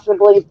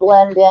possibly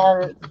blend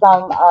in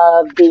some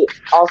of the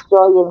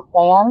Australian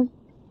sand,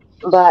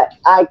 but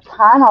I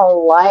kind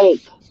of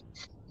like,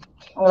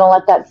 I'm going to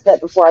let that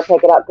sit before I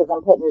pick it up because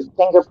I'm putting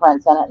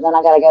fingerprints in it, and then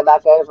I got to go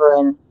back over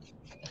and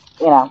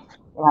how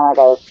that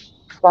goes.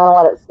 Don't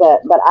let it sit.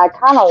 But I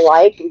kind of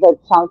like the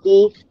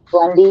chunky,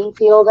 blendy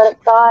feel that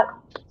it's got.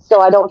 So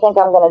I don't think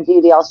I'm going to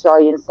do the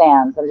Australian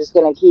Sands. I'm just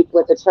going to keep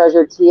with the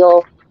Treasure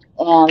Teal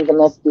and the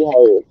Misty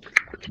Haze.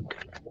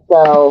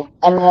 So,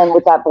 and then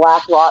with that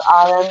black wrought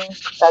iron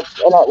that's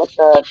in it with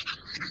the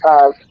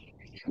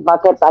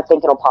buckets, I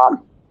think it'll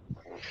pop.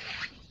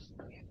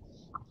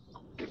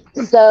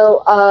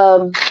 So,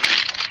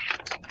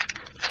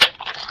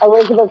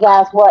 Elizabeth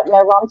asked, what,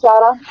 no rum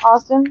chata,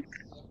 Austin?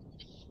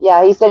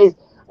 Yeah, he said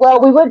well,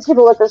 we went to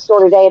the liquor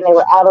store today and they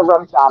were out of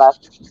rum chata.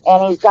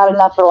 And he's got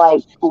enough for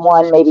like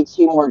 1, maybe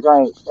 2 more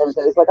drinks. And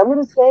so he's like, I'm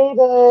going to save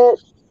it.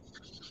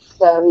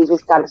 So he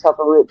just got himself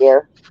a root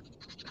beer.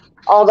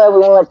 Although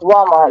when we went to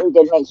Walmart, he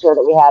did make sure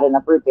that we had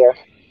enough root beer.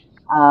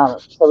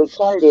 So we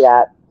can do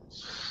that.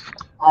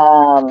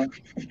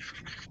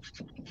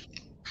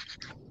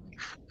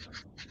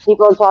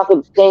 People are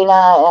talking, Dana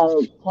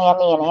and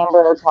Tammy and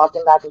Amber are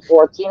talking back and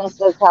forth. Gina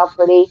says, how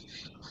pretty.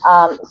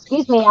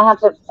 Excuse me, I have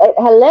to,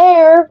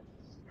 hello.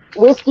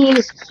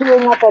 Whiskey's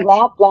chewing up a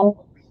napkin.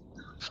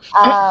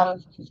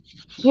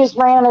 She just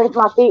ran underneath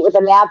my feet with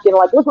a napkin,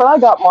 like, look what I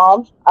got,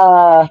 Mom.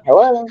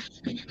 Hello.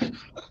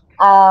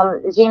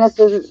 Gina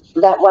says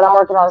that what I'm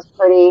working on is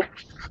pretty.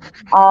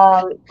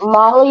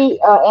 Molly,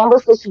 Amber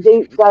says she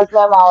does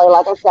know Molly.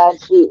 Like I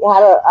said, she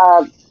had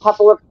a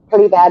couple of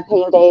pretty bad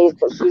pain days,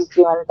 but she's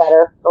doing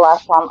better the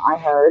last time I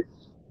heard.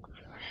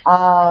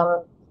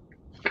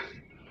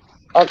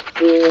 Let's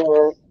see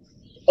here.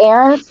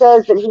 Aaron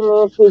says that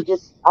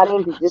I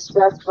need to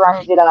distress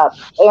grunge it up.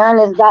 Aaron,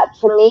 is that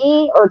to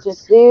me or to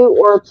Sue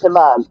or to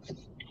Bug?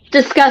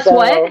 Discuss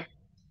what?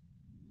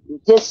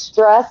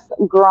 Distress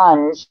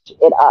grunge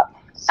it up.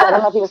 So I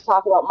don't know if he was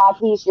talking about my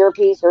piece, your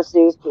piece, or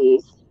Sue's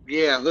piece.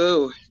 Yeah,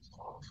 who?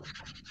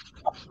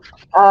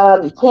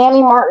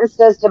 Tammy Martin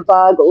says to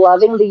Bug,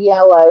 loving the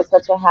yellow,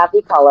 such a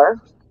happy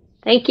color.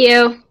 Thank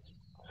you.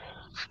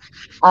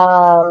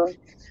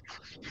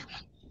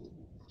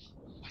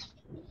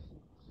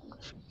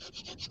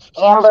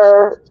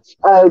 Amber,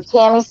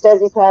 Tammy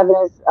says he's having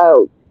his,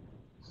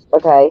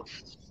 okay.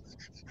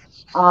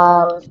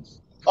 Amber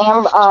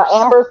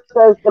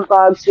says to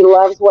Bug, she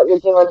loves what you're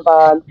doing,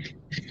 Bug.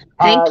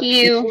 Thank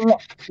you.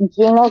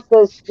 Gina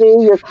says,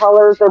 Sue, your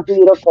colors are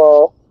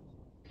beautiful.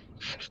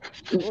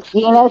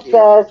 Gina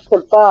says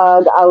to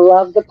Bug, I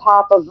love the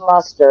pop of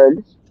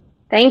mustard.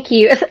 Thank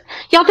you.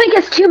 Y'all think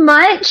it's too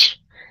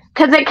much?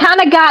 Because it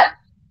kind of got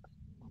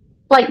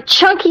like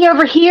chunky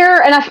over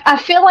here, and I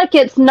feel like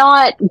it's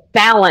not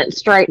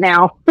balanced right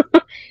now.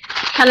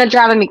 Kind of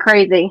driving me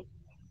crazy.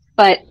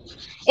 But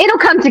it'll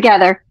come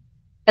together.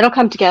 It'll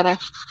come together.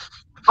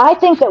 I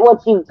think that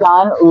what you've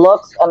done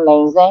looks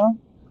amazing.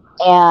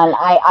 And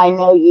I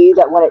know you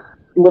that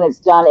when it's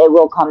done, it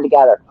will come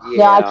together. Yeah.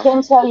 Now, I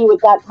can tell you with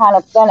that kind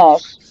of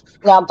finish,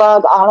 now,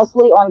 Bug,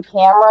 honestly, on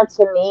camera,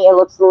 to me, it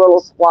looks a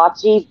little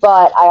splotchy,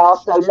 but I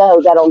also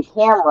know that on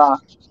camera,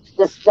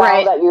 the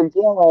style that you're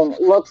doing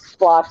looks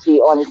splotchy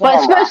on camera. Well,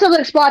 it's supposed to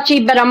look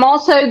splotchy, but I'm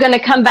also going to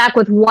come back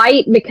with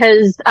white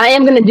because I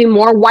am going to do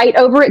more white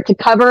over it to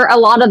cover a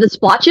lot of the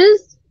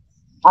splotches.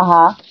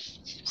 Uh-huh.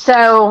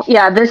 So,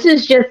 yeah, this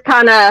is just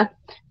kind of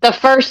the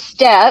first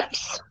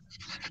steps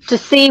to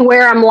see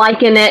where I'm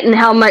liking it and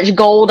how much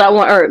gold I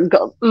want, or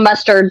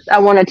mustard I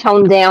want to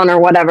tone down or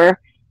whatever.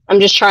 I'm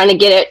just trying to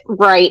get it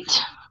right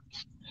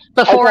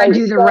before I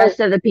do the rest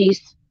of the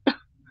piece.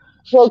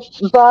 So,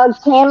 Bug,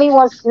 Tammy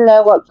wants to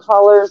know what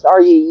colors are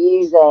you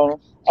using,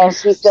 and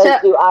she says,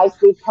 do I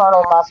see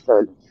Colonel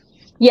Mustard?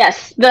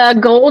 Yes, the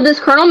gold is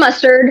Colonel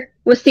Mustard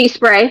with sea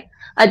spray.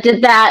 I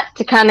did that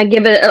to kind of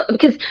give it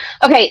because,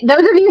 okay,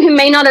 those of you who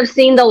may not have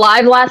seen the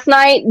live last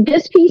night,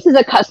 this piece is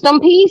a custom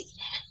piece.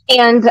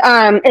 And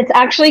it's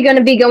actually going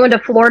to be going to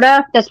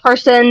Florida. This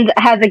person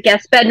has a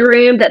guest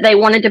bedroom that they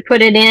wanted to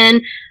put it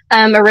in.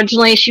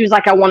 Originally, she was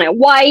like, I want it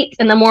white.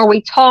 And the more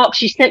we talked,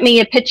 she sent me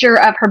a picture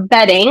of her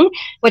bedding,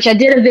 which I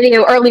did a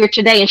video earlier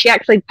today. And she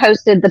actually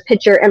posted the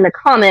picture in the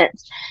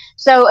comments.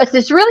 So it's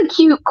this really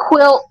cute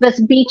quilt, this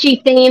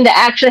beachy theme that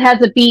actually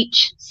has a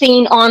beach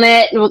scene on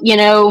it, you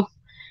know,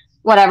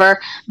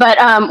 whatever. But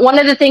one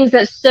of the things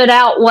that stood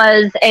out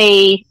was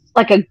a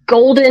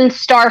golden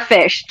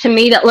starfish to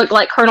me that looked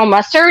like Colonel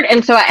Mustard.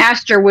 And so I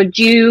asked her, would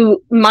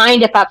you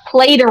mind if I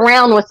played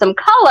around with some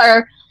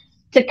color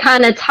to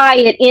kind of tie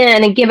it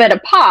in and give it a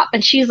pop?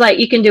 And she's like,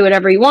 you can do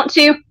whatever you want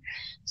to.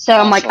 So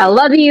I'm like, I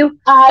love you.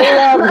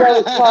 I love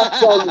those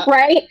customs.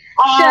 Right?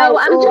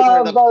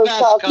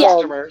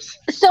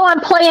 So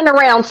I'm playing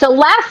around. So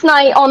last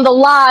night on the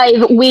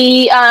live,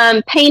 we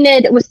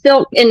painted with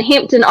silk in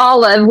Hampton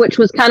Olive, which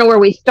was kind of where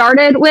we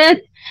started with.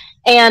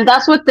 And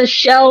that's what the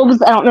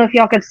shelves, I don't know if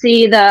y'all could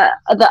see, the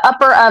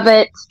upper of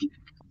it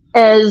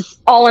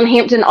is all in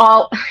Hampton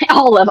Olive.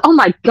 Oh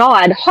my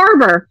God,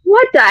 Harbor.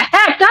 What the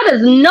heck? That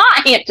is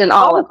not Hampton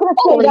Olive.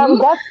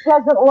 That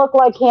doesn't look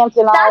like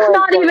Hampton Olive. That's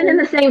not even in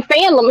the same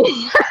family.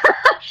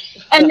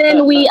 And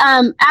then we,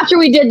 after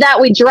we did that,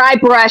 we dry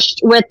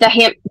brushed with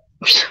the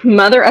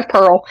mother of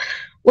pearl,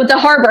 with the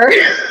Harbor.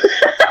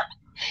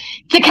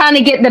 to kind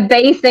of get the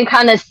base and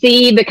kind of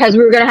see, because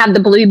we were going to have the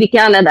blue be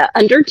kind of the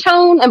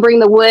undertone and bring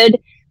the wood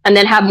and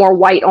then have more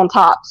white on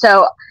top.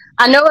 So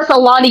I know it's a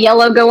lot of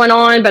yellow going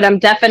on, but I'm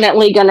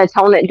definitely going to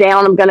tone it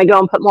down. I'm going to go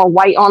and put more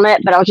white on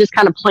it, but I was just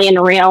kind of playing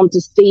around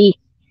to see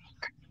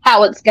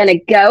how it's going to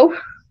go.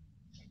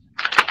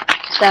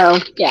 So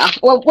yeah,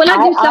 well, when I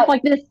do stuff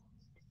like this,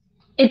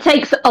 it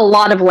takes a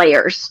lot of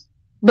layers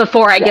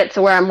before I get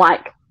to where I'm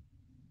like,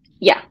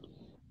 yeah.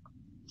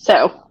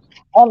 So.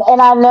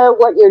 And I know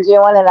what you're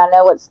doing, and I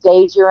know what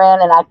stage you're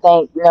in, and I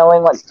think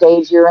knowing what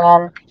stage you're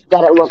in,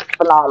 that it looks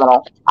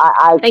phenomenal.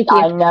 I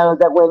know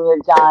that when you're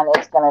done,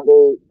 it's going to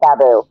be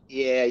taboo.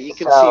 Yeah, you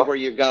can see where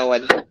you're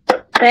going.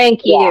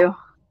 Thank you.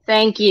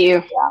 Thank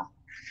you.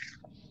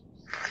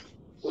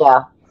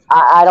 Yeah.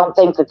 I don't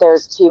think that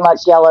there's too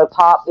much yellow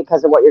pop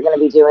because of what you're going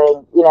to be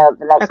doing,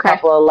 the next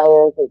couple of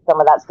layers, and some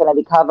of that's going to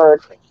be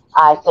covered.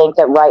 I think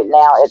that right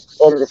now, it's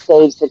in the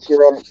stage that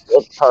you're in,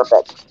 it's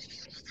perfect.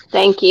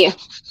 Thank you.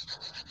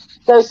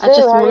 So, Sue, I just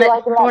how want are you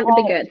liking that it to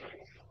be good.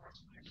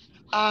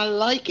 I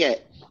like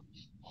it.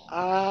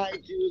 I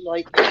do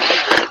like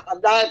it. I'm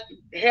not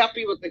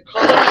happy with the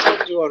colors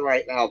I'm doing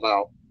right now,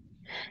 though.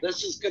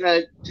 This is going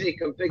to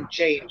take a big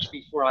change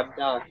before I'm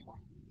done.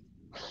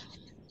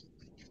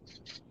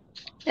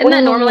 Isn't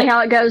that normally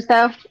how it goes,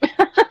 though?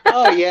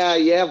 Oh, yeah.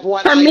 You have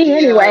one For me,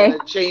 anyway. And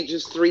it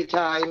changes 3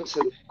 times.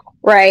 And...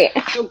 Right.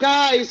 So,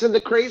 guys, in the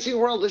crazy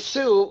world of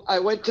Sue, I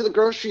went to the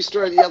grocery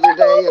store the other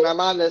day, and I'm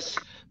on this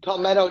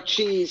pimento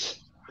cheese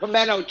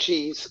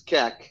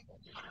kick.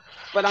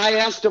 But I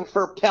asked him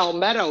for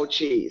palmetto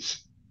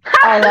cheese.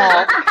 I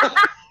know.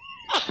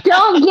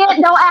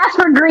 Don't ask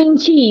for green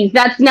cheese.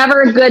 That's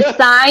never a good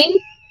sign.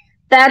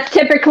 That's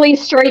typically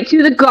straight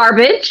to the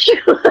garbage.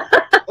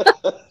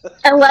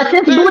 Unless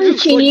it's blue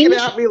just cheese.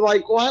 Looking at me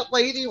like, what,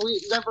 lady?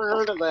 We've never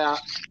heard of that.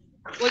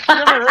 Like, you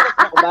never heard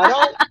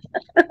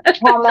of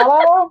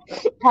palmetto?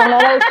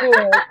 Palmetto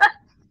cheese.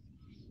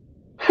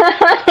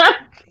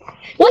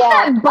 What's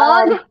that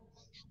bug?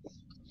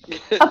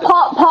 A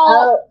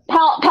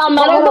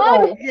palmetto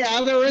bug?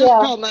 Yeah, there is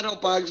palmetto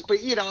bugs, but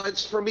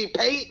it's for me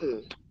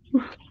painting.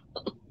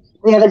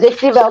 Yeah, the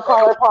Dixie Belle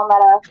color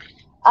palmetto.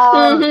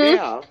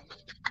 Yeah.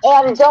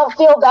 And don't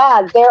feel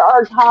bad. There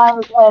are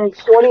times when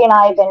Shorty and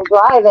I have been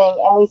driving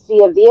and we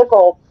see a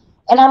vehicle,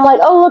 and I'm like,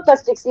 oh, look,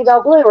 that's Dixie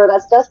Belle blue, or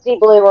that's Dusty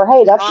blue, or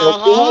hey, that's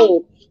Misty Hay.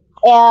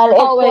 And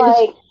it's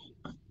like,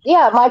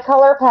 yeah, my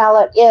color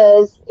palette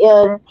is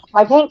in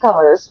my paint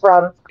colors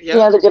from,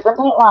 the different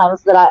paint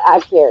lines that I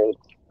carried.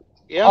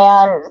 Yeah.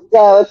 And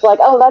so it's like,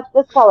 oh, that's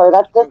this color,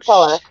 that's this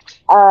color.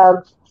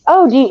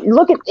 Do you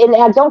look at,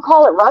 and don't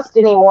call it rust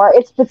anymore,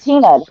 it's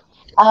patinaed.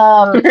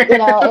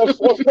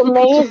 It's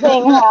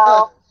amazing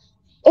how,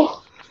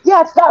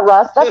 it's not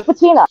rust, that's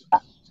patina.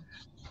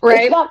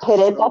 Right. It's not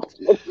pitted,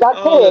 it's not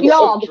pitted, it's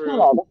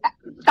patinaed.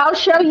 I'll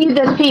show you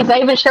this piece. I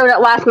even showed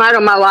it last night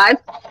on my live.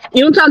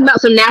 You want to talk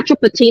about some natural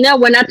patina?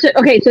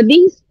 So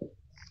these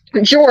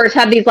drawers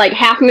have these like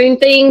half moon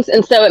things,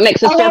 and so it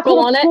makes a circle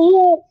on it.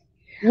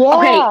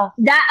 Yeah.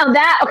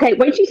 Okay,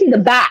 wait till you see the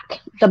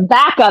back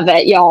of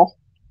it, y'all.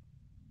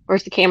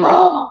 Where's the camera?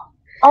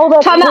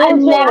 That's talking about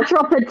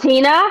natural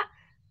patina.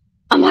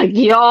 I'm like,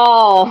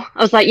 y'all.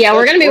 I was like, yeah,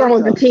 we're gonna be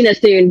working with patina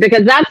soon,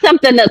 because that's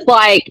something that's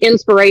like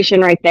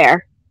inspiration right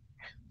there.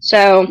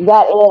 So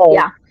that is.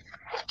 Yeah.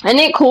 Isn't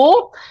it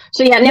cool?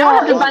 So yeah, now I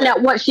have to find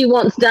out what she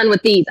wants done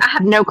with these. I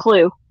have no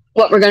clue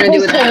what we're gonna do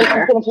with them. She's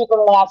gonna keep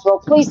them natural.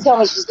 Please tell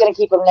me she's gonna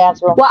keep them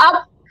natural.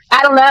 Well,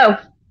 I don't know.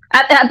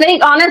 I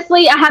think,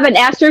 honestly, I haven't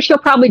asked her. She'll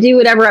probably do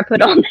whatever I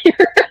put on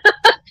there.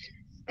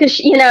 Because,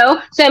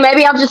 so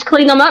maybe I'll just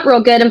clean them up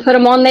real good and put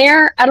them on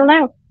there. I don't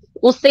know.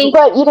 We'll see.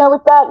 But, with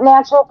that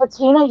natural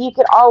patina, you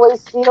could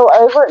always seal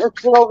over it and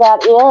seal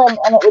that in,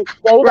 and it would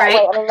stay that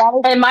way. I mean, that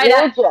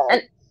is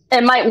gorgeous.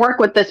 It might work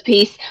with this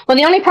piece. Well,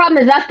 the only problem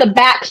is that's the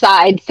back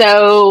side,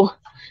 so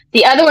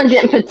the other one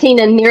didn't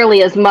patina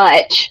nearly as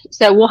much.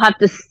 So we'll have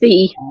to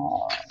see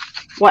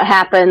what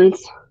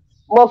happens.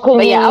 Well, can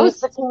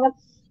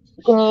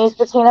you use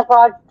patina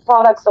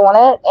products on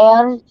it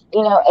and,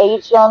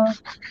 age them?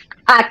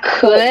 I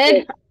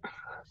could.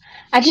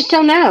 I just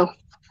don't know.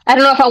 I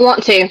don't know if I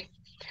want to,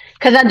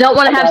 because I don't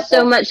want to have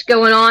so much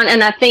going on.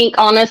 And I think,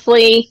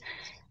 honestly,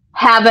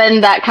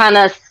 having that kind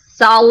of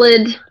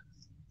solid,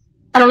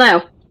 I don't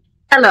know.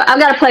 I've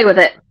got to play with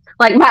it.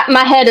 Like,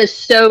 my head is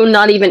so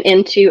not even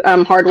into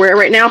hardware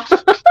right now.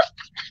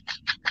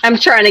 I'm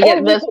trying to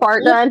get this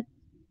part done.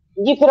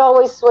 You could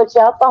always switch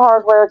out the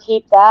hardware,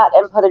 keep that,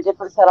 and put a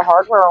different set of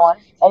hardware on,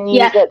 and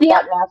use that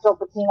natural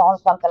patina on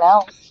something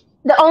else.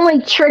 The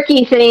only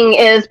tricky thing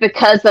is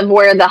because of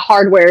where the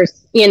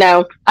hardware's,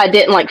 I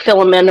didn't like fill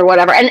them in or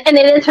whatever. And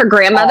it is her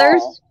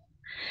grandmother's.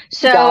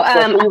 So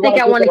I think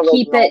I want to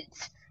keep it.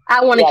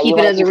 I want to keep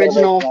it as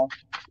original.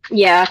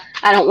 Yeah,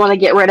 I don't want to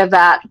get rid of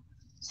that.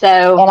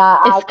 So, and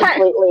I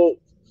completely,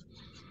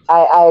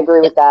 I agree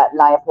with that,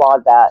 and I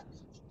applaud that.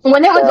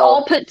 When it was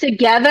all put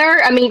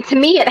together, I mean, to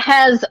me, it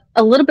has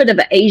a little bit of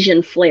an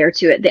Asian flair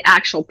to it. The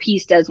actual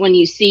piece does, when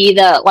you see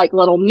the like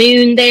little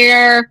moon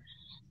there,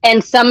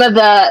 and some of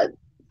the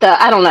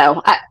I don't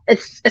know.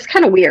 It's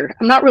kind of weird.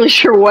 I'm not really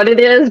sure what it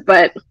is,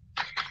 but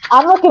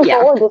I'm looking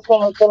forward to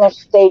seeing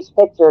finished stage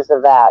pictures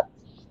of that.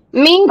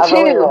 Me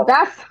too.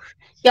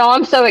 Y'all,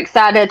 I'm so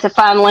excited to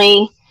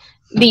finally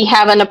be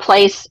having a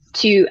place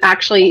to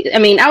actually, I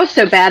mean, I was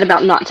so bad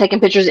about not taking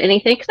pictures of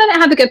anything because I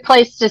didn't have a good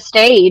place to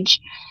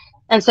stage.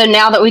 And so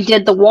now that we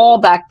did the wall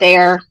back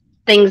there,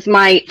 things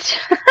might,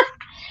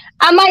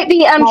 I might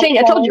be changing.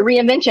 I told you,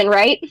 reinvention,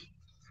 right?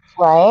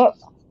 Right.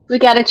 We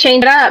got to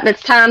change it up.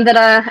 It's time that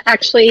I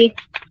actually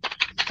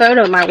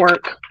photo my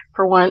work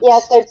for once. Yeah,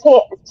 so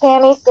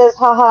Tammy says,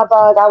 haha,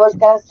 Bug, I was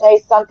going to say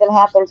something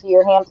happened to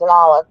your Hampton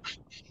olive.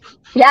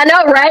 Yeah, I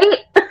know,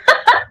 right?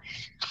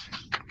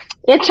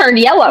 It turned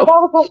yellow.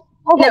 No, blue.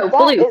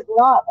 That is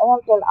not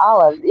Hampton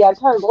olive. Yeah, it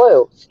turned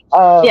blue.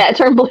 Yeah, it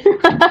turned blue.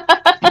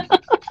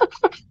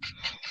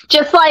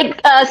 Just like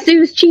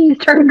Sue's cheese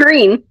turned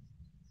green.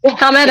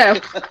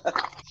 Palmetto.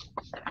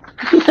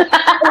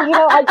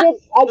 I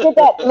did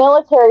that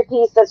military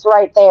piece that's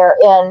right there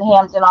in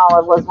Hampton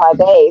olive was my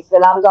base,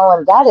 and I'm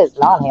going, that is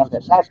not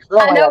Hampton.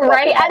 I know,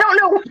 right? I don't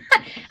know.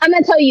 I'm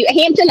gonna tell you,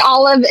 Hampton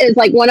olive is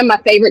like one of my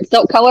favorite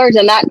silk colors,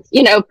 and that's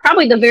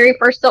probably the very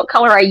first silk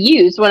color I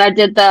used when I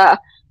did the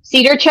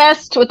cedar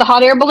chest with the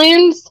hot air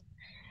balloons.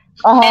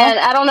 And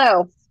I don't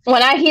know,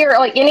 when I hear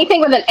like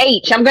anything with an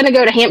H, I'm gonna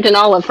go to Hampton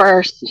olive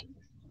first.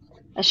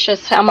 That's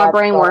just how my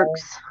brain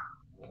works.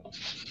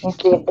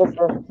 Let's see if this is.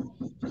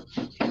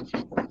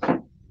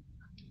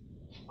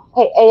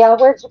 Hey,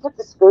 where'd you put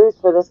the screws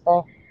for this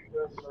thing?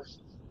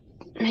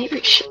 Maybe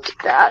we should do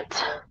that.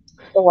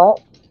 The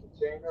what?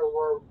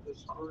 The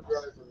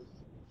screwdriver.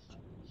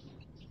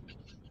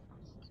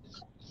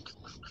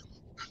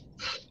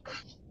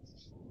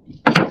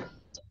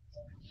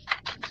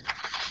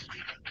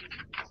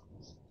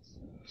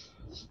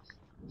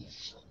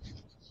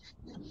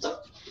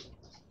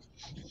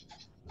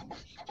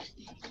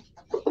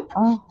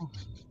 Oh.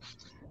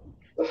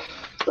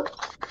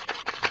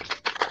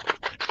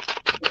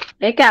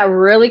 It got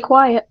really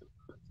quiet.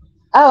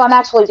 Oh, I'm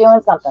actually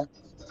doing something.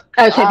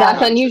 Okay,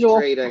 that's unusual.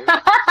 Gosh,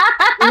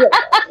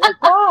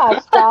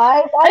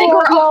 guys, I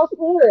love y'all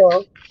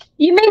too.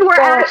 You mean we're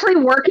actually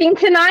working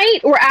tonight?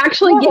 We're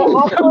actually getting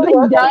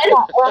something done?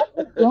 We're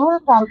actually doing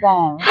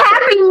something.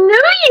 Happy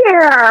New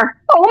Year!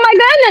 Oh my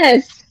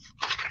goodness!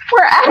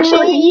 We're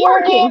actually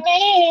working.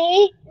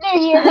 New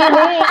Year, me.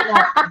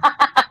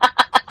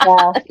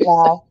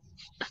 No.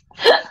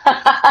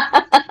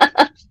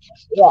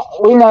 Yeah,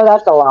 we know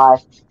that's a lie.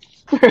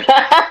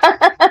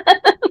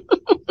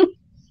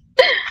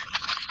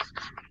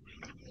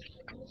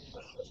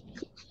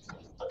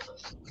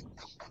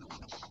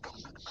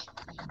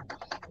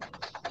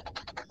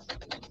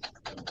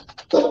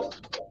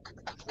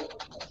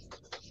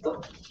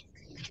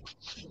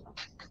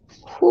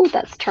 Ooh,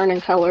 that's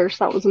turning colors.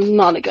 That was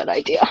not a good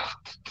idea.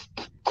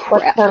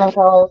 What's turning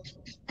colors?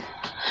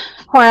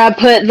 Where I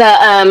put the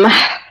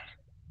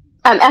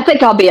I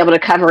think I'll be able to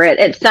cover it.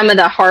 It's some of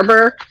the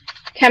harbor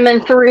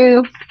coming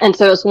through, and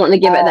so it's wanting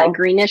to give it that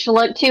greenish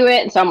look to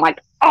it. And so I'm like,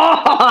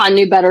 I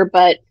knew better,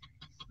 but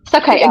it's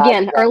okay. Yeah,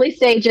 again, early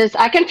stages.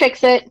 I can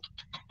fix it.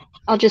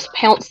 I'll just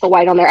pounce the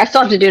white on there. I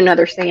still have to do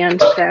another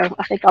sand, so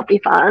I think I'll be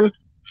fine.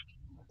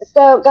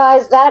 So,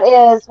 guys, that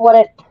is what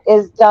it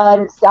is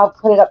done. So I'll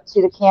put it up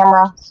to the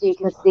camera so you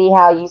can see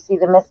how you see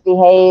the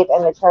misbehave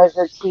and the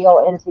treasure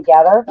teal in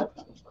together.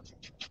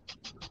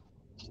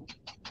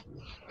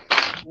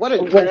 What a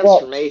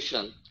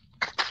transformation.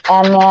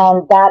 And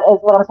then that is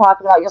what I'm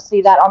talking about. You'll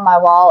see that on my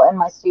wall in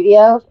my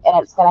studio, and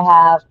it's going to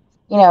have,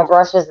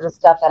 brushes and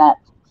stuff in it.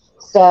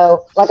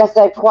 So, like I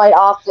said, quite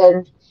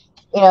often,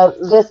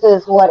 this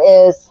is what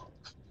is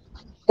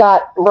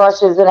got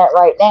brushes in it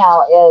right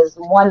now is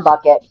one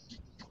bucket.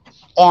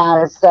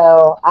 And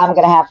so I'm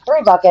going to have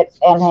 3 buckets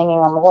and hanging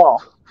on the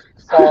wall.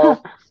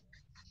 So,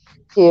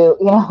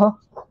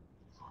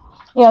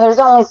 there's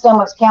only so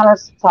much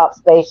countertop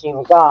space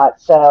you've got.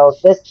 So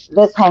this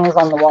hangs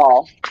on the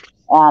wall.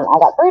 And I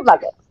got 3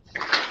 buckets.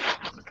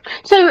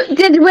 So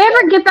did we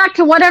ever get back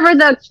to whatever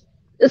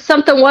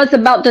something was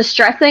about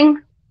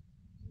distressing?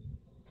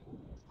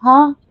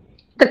 Huh?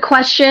 The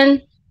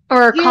question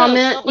or a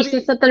comment? You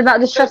said something about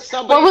distress.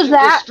 What was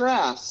that?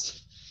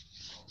 Distress.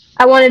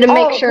 I wanted to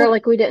make sure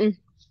we didn't.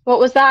 What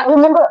was that?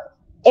 Remember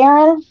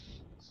Aaron?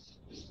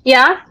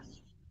 Yeah?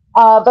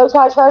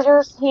 Bowtie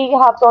Treasures, he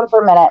hopped on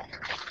for a minute.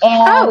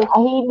 And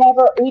he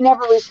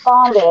never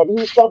responded.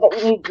 He said that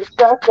you need to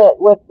distress it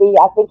with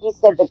I think he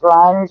said the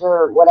grunge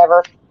or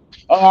whatever.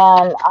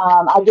 And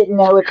I didn't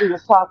know if he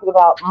was talking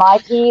about my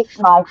piece,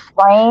 my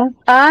frame,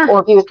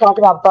 or if he was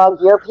talking about Bug,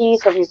 your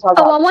piece, or if he was talking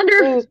about I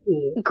wonder if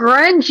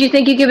grunge, you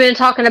think you could have been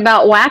talking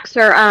about wax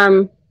or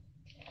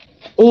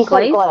He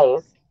said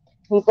glaze.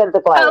 He said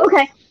the glaze. Oh,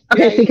 okay.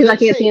 Okay, because I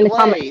can't see in the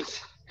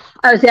comments.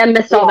 Oh, see, I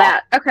missed all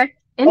that. Okay.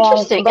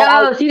 Interesting.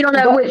 So you don't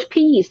know which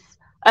piece.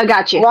 I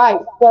got you. Right.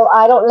 So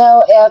I don't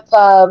know if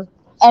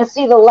and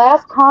see the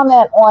last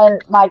comment on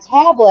my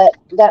tablet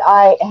that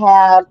I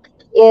have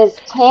is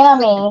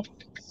Tammy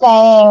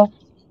saying,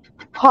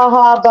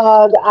 haha,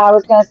 Bug, I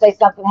was going to say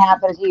something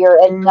happened here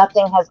and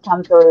nothing has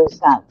come through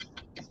since.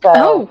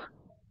 So,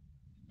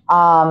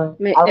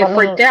 it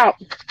freaked out.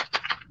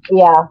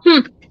 Yeah.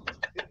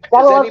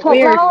 Got a little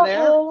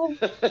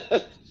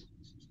technology.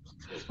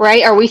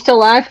 Right? Are we still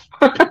live?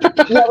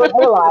 Yeah,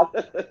 we're live.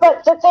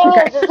 But the thing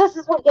is this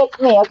is what gets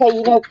me. Okay,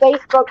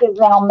 Facebook is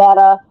now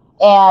Meta,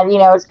 and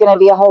it's going to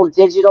be a whole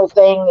digital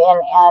thing,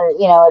 and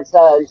it's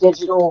a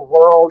digital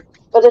world.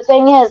 But the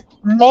thing is,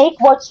 make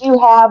what you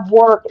have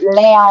work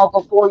now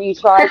before you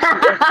try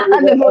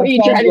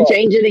to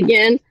change it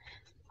again.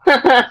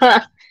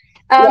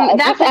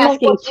 That's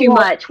asking too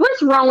much.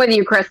 What's wrong with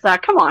you,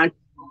 Crysta? Come on.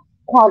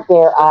 How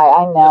dare I?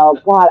 I know.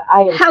 God,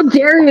 How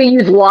dare you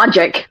use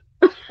logic?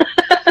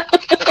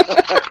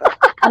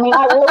 I mean,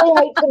 I really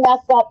hate to mess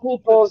up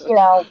people's,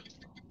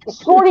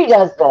 Shorty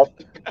does this.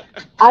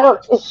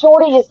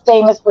 Shorty is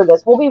famous for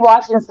this. We'll be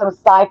watching some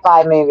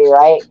sci-fi movie,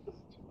 right?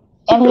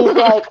 And he's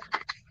like,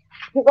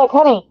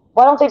 honey,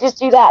 why don't they just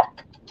do that?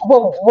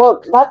 Well,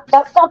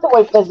 that's not the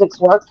way physics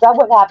works. That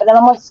wouldn't happen. And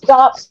I'm like,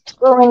 stop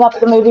screwing up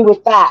the movie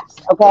with facts,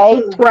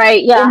 okay?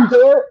 Right, yeah.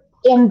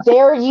 In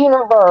their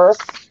universe,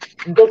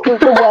 this is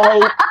the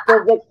way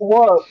physics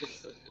works.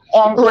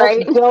 And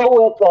just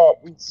go with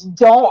it.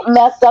 Don't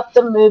mess up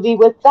the movie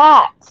with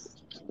facts.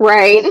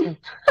 Right.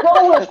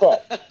 Go with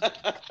it.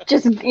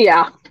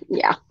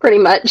 Yeah, pretty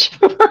much.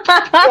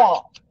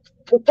 Yeah.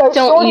 So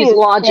don't use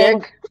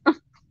logic.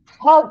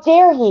 How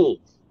dare he?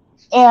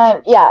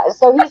 And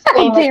so he's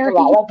famous for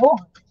that. Like,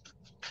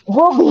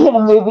 we'll be in a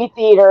movie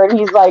theater, and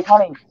he's like,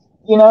 honey,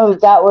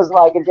 that was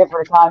like a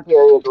different time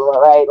period,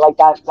 right? Like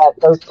that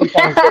those two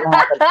things didn't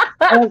happen.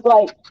 And it's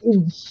like,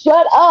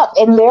 shut up.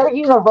 In their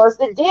universe,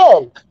 it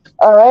did.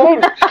 All right.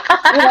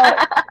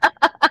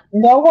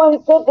 No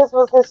one said this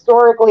was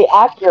historically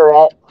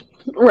accurate.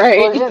 Right.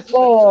 We're just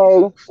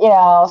saying,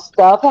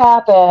 stuff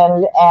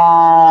happened,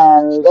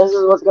 and this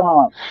is what's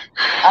going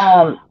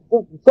on.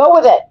 Go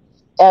with it.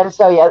 And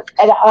so,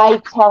 and I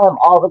tell him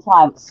all the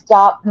time,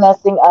 stop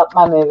messing up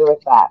my movie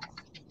with facts.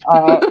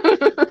 All right.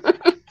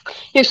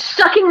 You're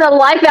sucking the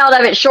life out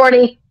of it,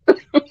 Shorty.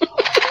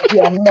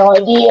 You have no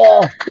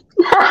idea.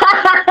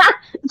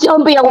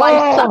 Don't be a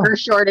life sucker,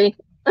 Shorty.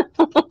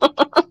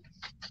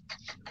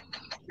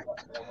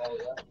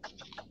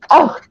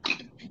 Oh,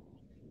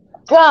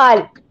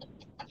 God.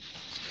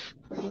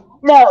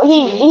 No,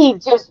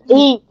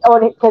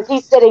 because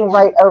he's sitting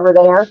right over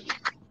there.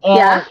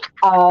 And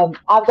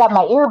I've got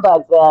my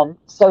earbuds in,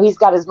 so he's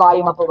got his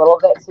volume up a little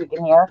bit so he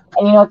can hear.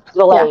 And it's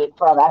delayed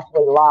from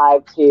actually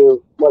live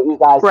to what you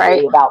guys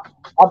see,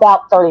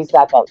 about 30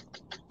 seconds.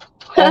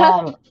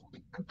 And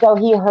so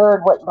he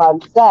heard what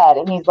Bug said,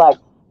 and he's like,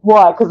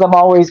 what, because I'm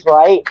always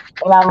right?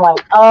 And I'm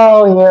like,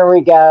 oh, here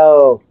we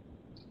go.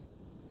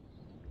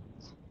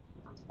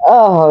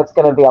 Oh, it's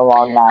going to be a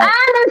long night.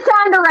 And it's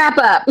time to wrap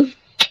up.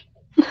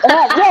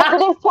 Yes,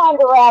 it is time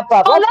to wrap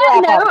up. Let's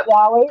wrap up,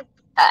 shall we?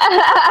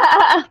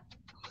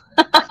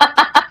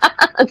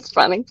 That's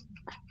funny.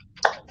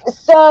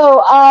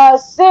 So,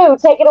 Sue,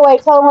 take it away.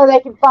 Tell them where they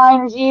can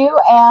find you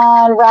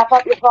and wrap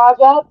up your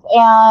project.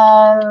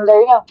 And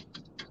there you go.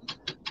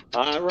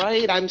 All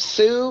right. I'm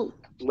Sue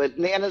with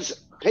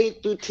Nana's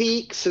Paint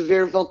Boutique,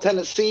 Sevierville,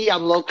 Tennessee.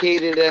 I'm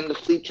located in the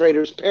Fleet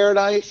Traders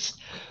Paradise,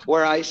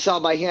 where I sell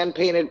my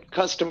hand-painted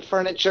custom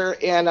furniture,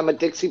 and I'm a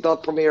Dixie Belle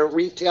Premier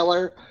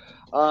retailer.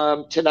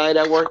 Tonight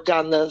I worked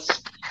on this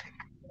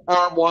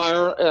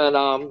armoire, and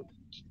I'm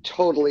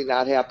totally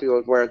not happy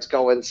with where it's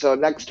going. So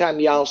next time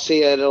y'all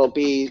see it, it'll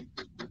be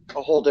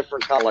a whole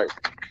different color.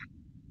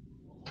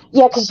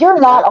 Yeah, because you're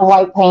not a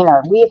white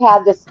painter. We've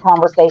had this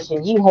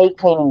conversation. You hate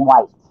painting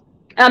white.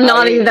 I'm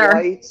not either.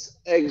 Whites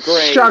and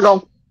grays.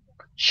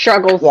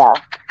 Struggles. Yeah.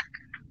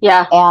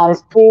 Yeah. And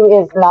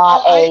Sue is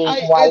not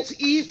a white. It's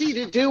easy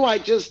to do. I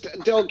just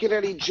don't get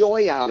any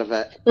joy out of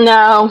it.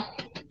 No.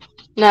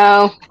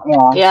 Yeah.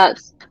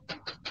 Yes.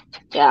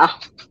 Yeah.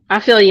 I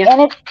feel you.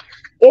 And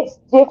it's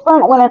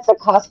different when it's a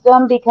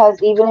custom,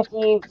 because even if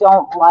you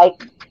don't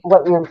like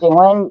what you're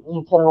doing,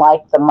 you can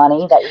like the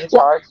money that you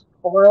charge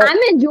for it. I'm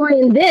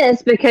enjoying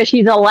this because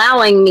she's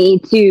allowing me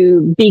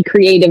to be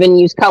creative and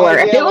use color.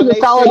 If it was a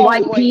solid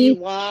white piece.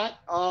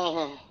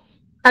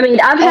 I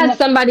mean, I've had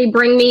somebody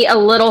bring me a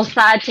little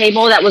side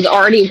table that was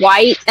already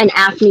white and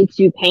ask me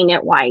to paint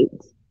it white.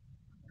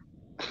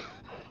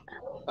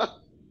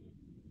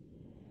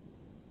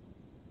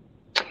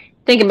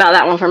 Think about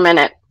that one for a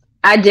minute.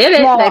 I did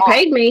it. They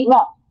paid me.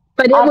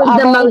 But it was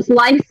the most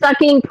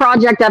life-sucking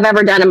project I've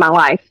ever done in my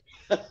life.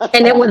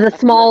 And it was a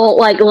small,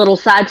 little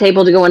side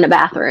table to go in the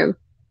bathroom.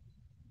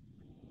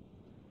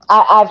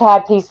 I've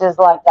had pieces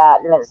like that,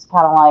 and it's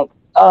kind of like,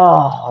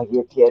 oh,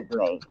 you're kidding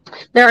me.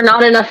 There are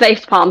not enough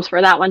face palms for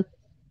that one.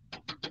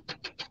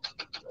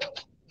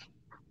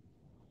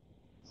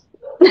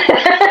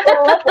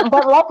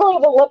 But luckily,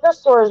 the liquor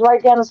store is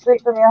right down the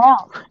street from your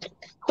house.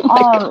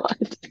 Oh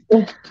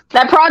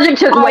that project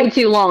took way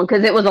too long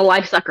because it was a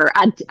life sucker.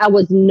 I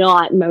was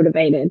not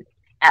motivated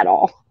at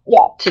all.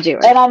 To do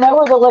it. And I know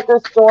where the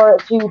liquor store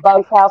to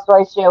Bug's house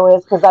ratio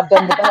is because I've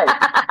been to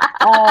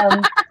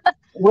both.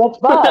 With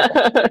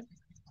Bug.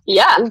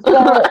 Yeah.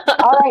 So,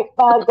 all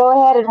right,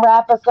 go ahead and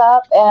wrap us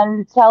up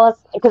and tell us,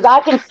 because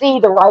I can see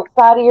the right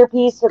side of your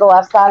piece to the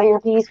left side of your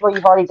piece where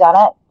you've already done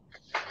it.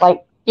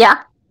 Like,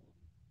 yeah,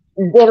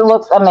 it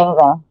looks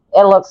amazing.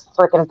 It looks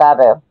freaking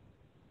fabu.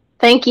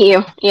 Thank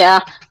you. Yeah,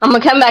 I'm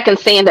gonna come back and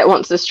sand it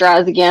once this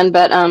dries again.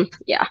 But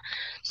yeah.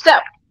 So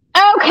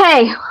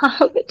okay, I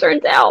hope it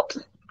turns out.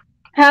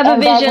 Have a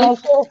vision. Make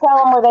sure to tell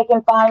them where they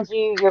can find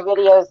you, your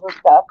videos and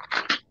stuff.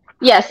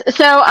 Yes.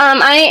 So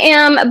I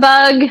am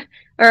Bug,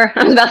 or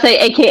I was about to say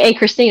AKA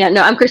Kristina.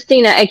 No, I'm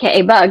Kristina,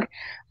 AKA Bug.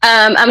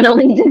 I'm an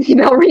Elite Dixie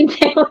Belle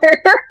retailer.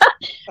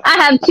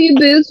 I have 2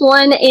 booths,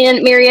 one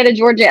in Marietta,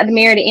 Georgia at the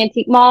Marietta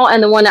Antique Mall,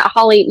 and the one at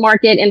Holly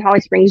Market in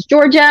Holly Springs,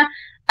 Georgia.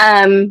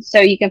 So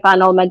you can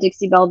find all my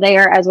Dixie Belle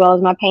there, as well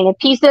as my painted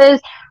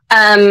pieces.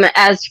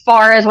 As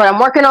far as what I'm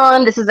working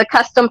on, this is a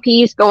custom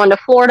piece going to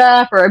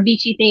Florida for a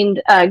beachy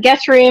themed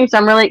guest room. So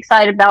I'm really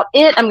excited about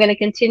it. I'm going to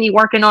continue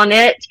working on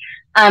it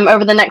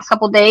over the next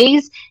couple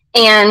days.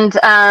 And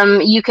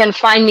you can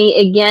find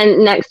me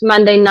again next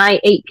Monday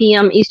night, 8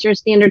 p.m. Eastern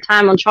Standard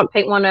Time on Chalk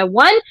Paint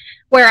 101,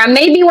 where I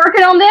may be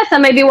working on this. I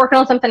may be working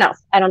on something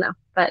else. I don't know.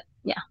 But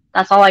yeah,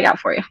 that's all I got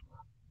for you.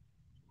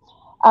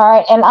 All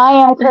right, and I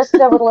am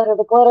Crysta with Litter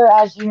the Glitter.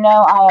 As you know,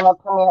 I am a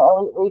premier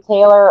elite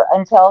retailer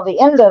until the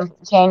end of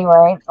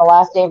January. The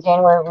last day of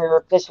January, we're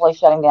officially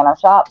shutting down our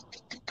shop.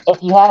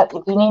 If you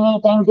need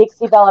anything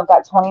Dixie Belle, I've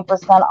got 20%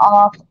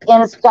 off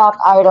in stock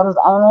items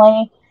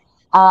only.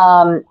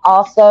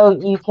 Also,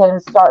 you can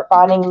start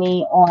finding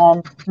me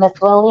on Miss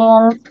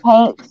Lillian's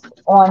Paints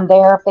on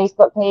their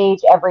Facebook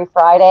page every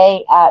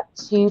Friday at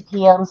 2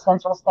 p.m.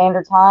 Central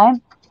Standard Time.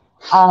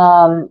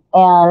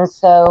 And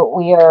so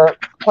we are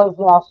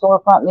closing our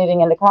storefront,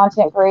 moving into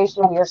content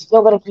creation. We are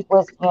still going to keep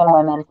Whiskey and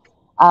Women.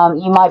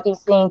 You might be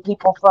seeing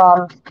people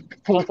from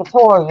Pink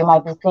Couture. You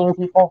might be seeing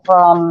people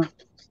from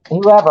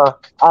whoever.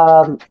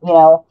 You're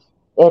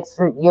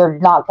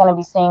not going to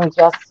be seeing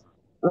just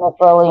Miss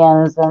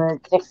Lillian's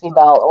and Dixie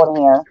Belle on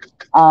here.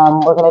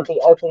 We're going to be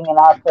opening it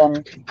up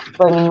and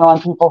bringing on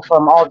people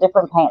from all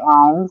different paint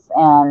lines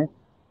and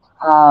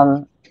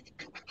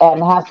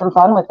have some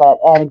fun with it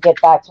and get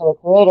back to the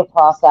creative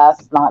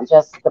process, not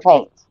just the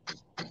paint.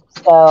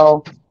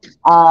 So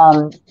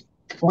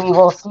we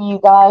will see you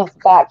guys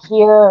back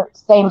here,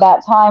 same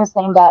bat time,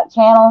 same bat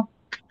channel.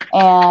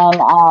 And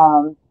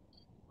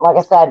like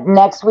I said,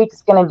 next week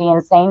is going to be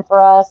insane for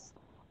us.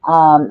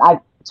 I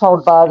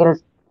told Bug and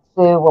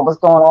Sue what was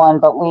going on,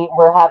 but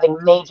we're having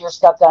major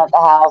stuff done at the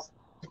house.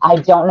 I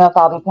don't know if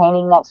I'll be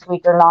painting next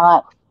week or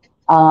not.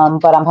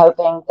 But I'm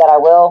hoping that I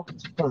will,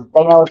 because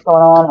they know what's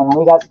going on and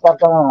we got stuff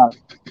going on.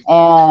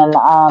 And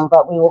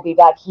but we will be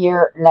back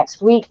here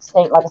next week.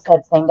 Like I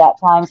said, same bat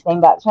time, same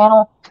bat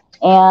channel.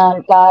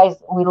 And guys,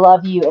 we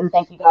love you and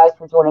thank you guys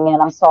for joining in.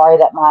 I'm sorry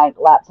that my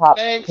laptop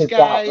pooped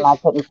out and I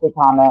couldn't see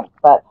comments,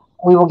 but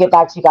we will get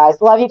back to you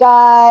guys. Love you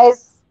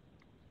guys.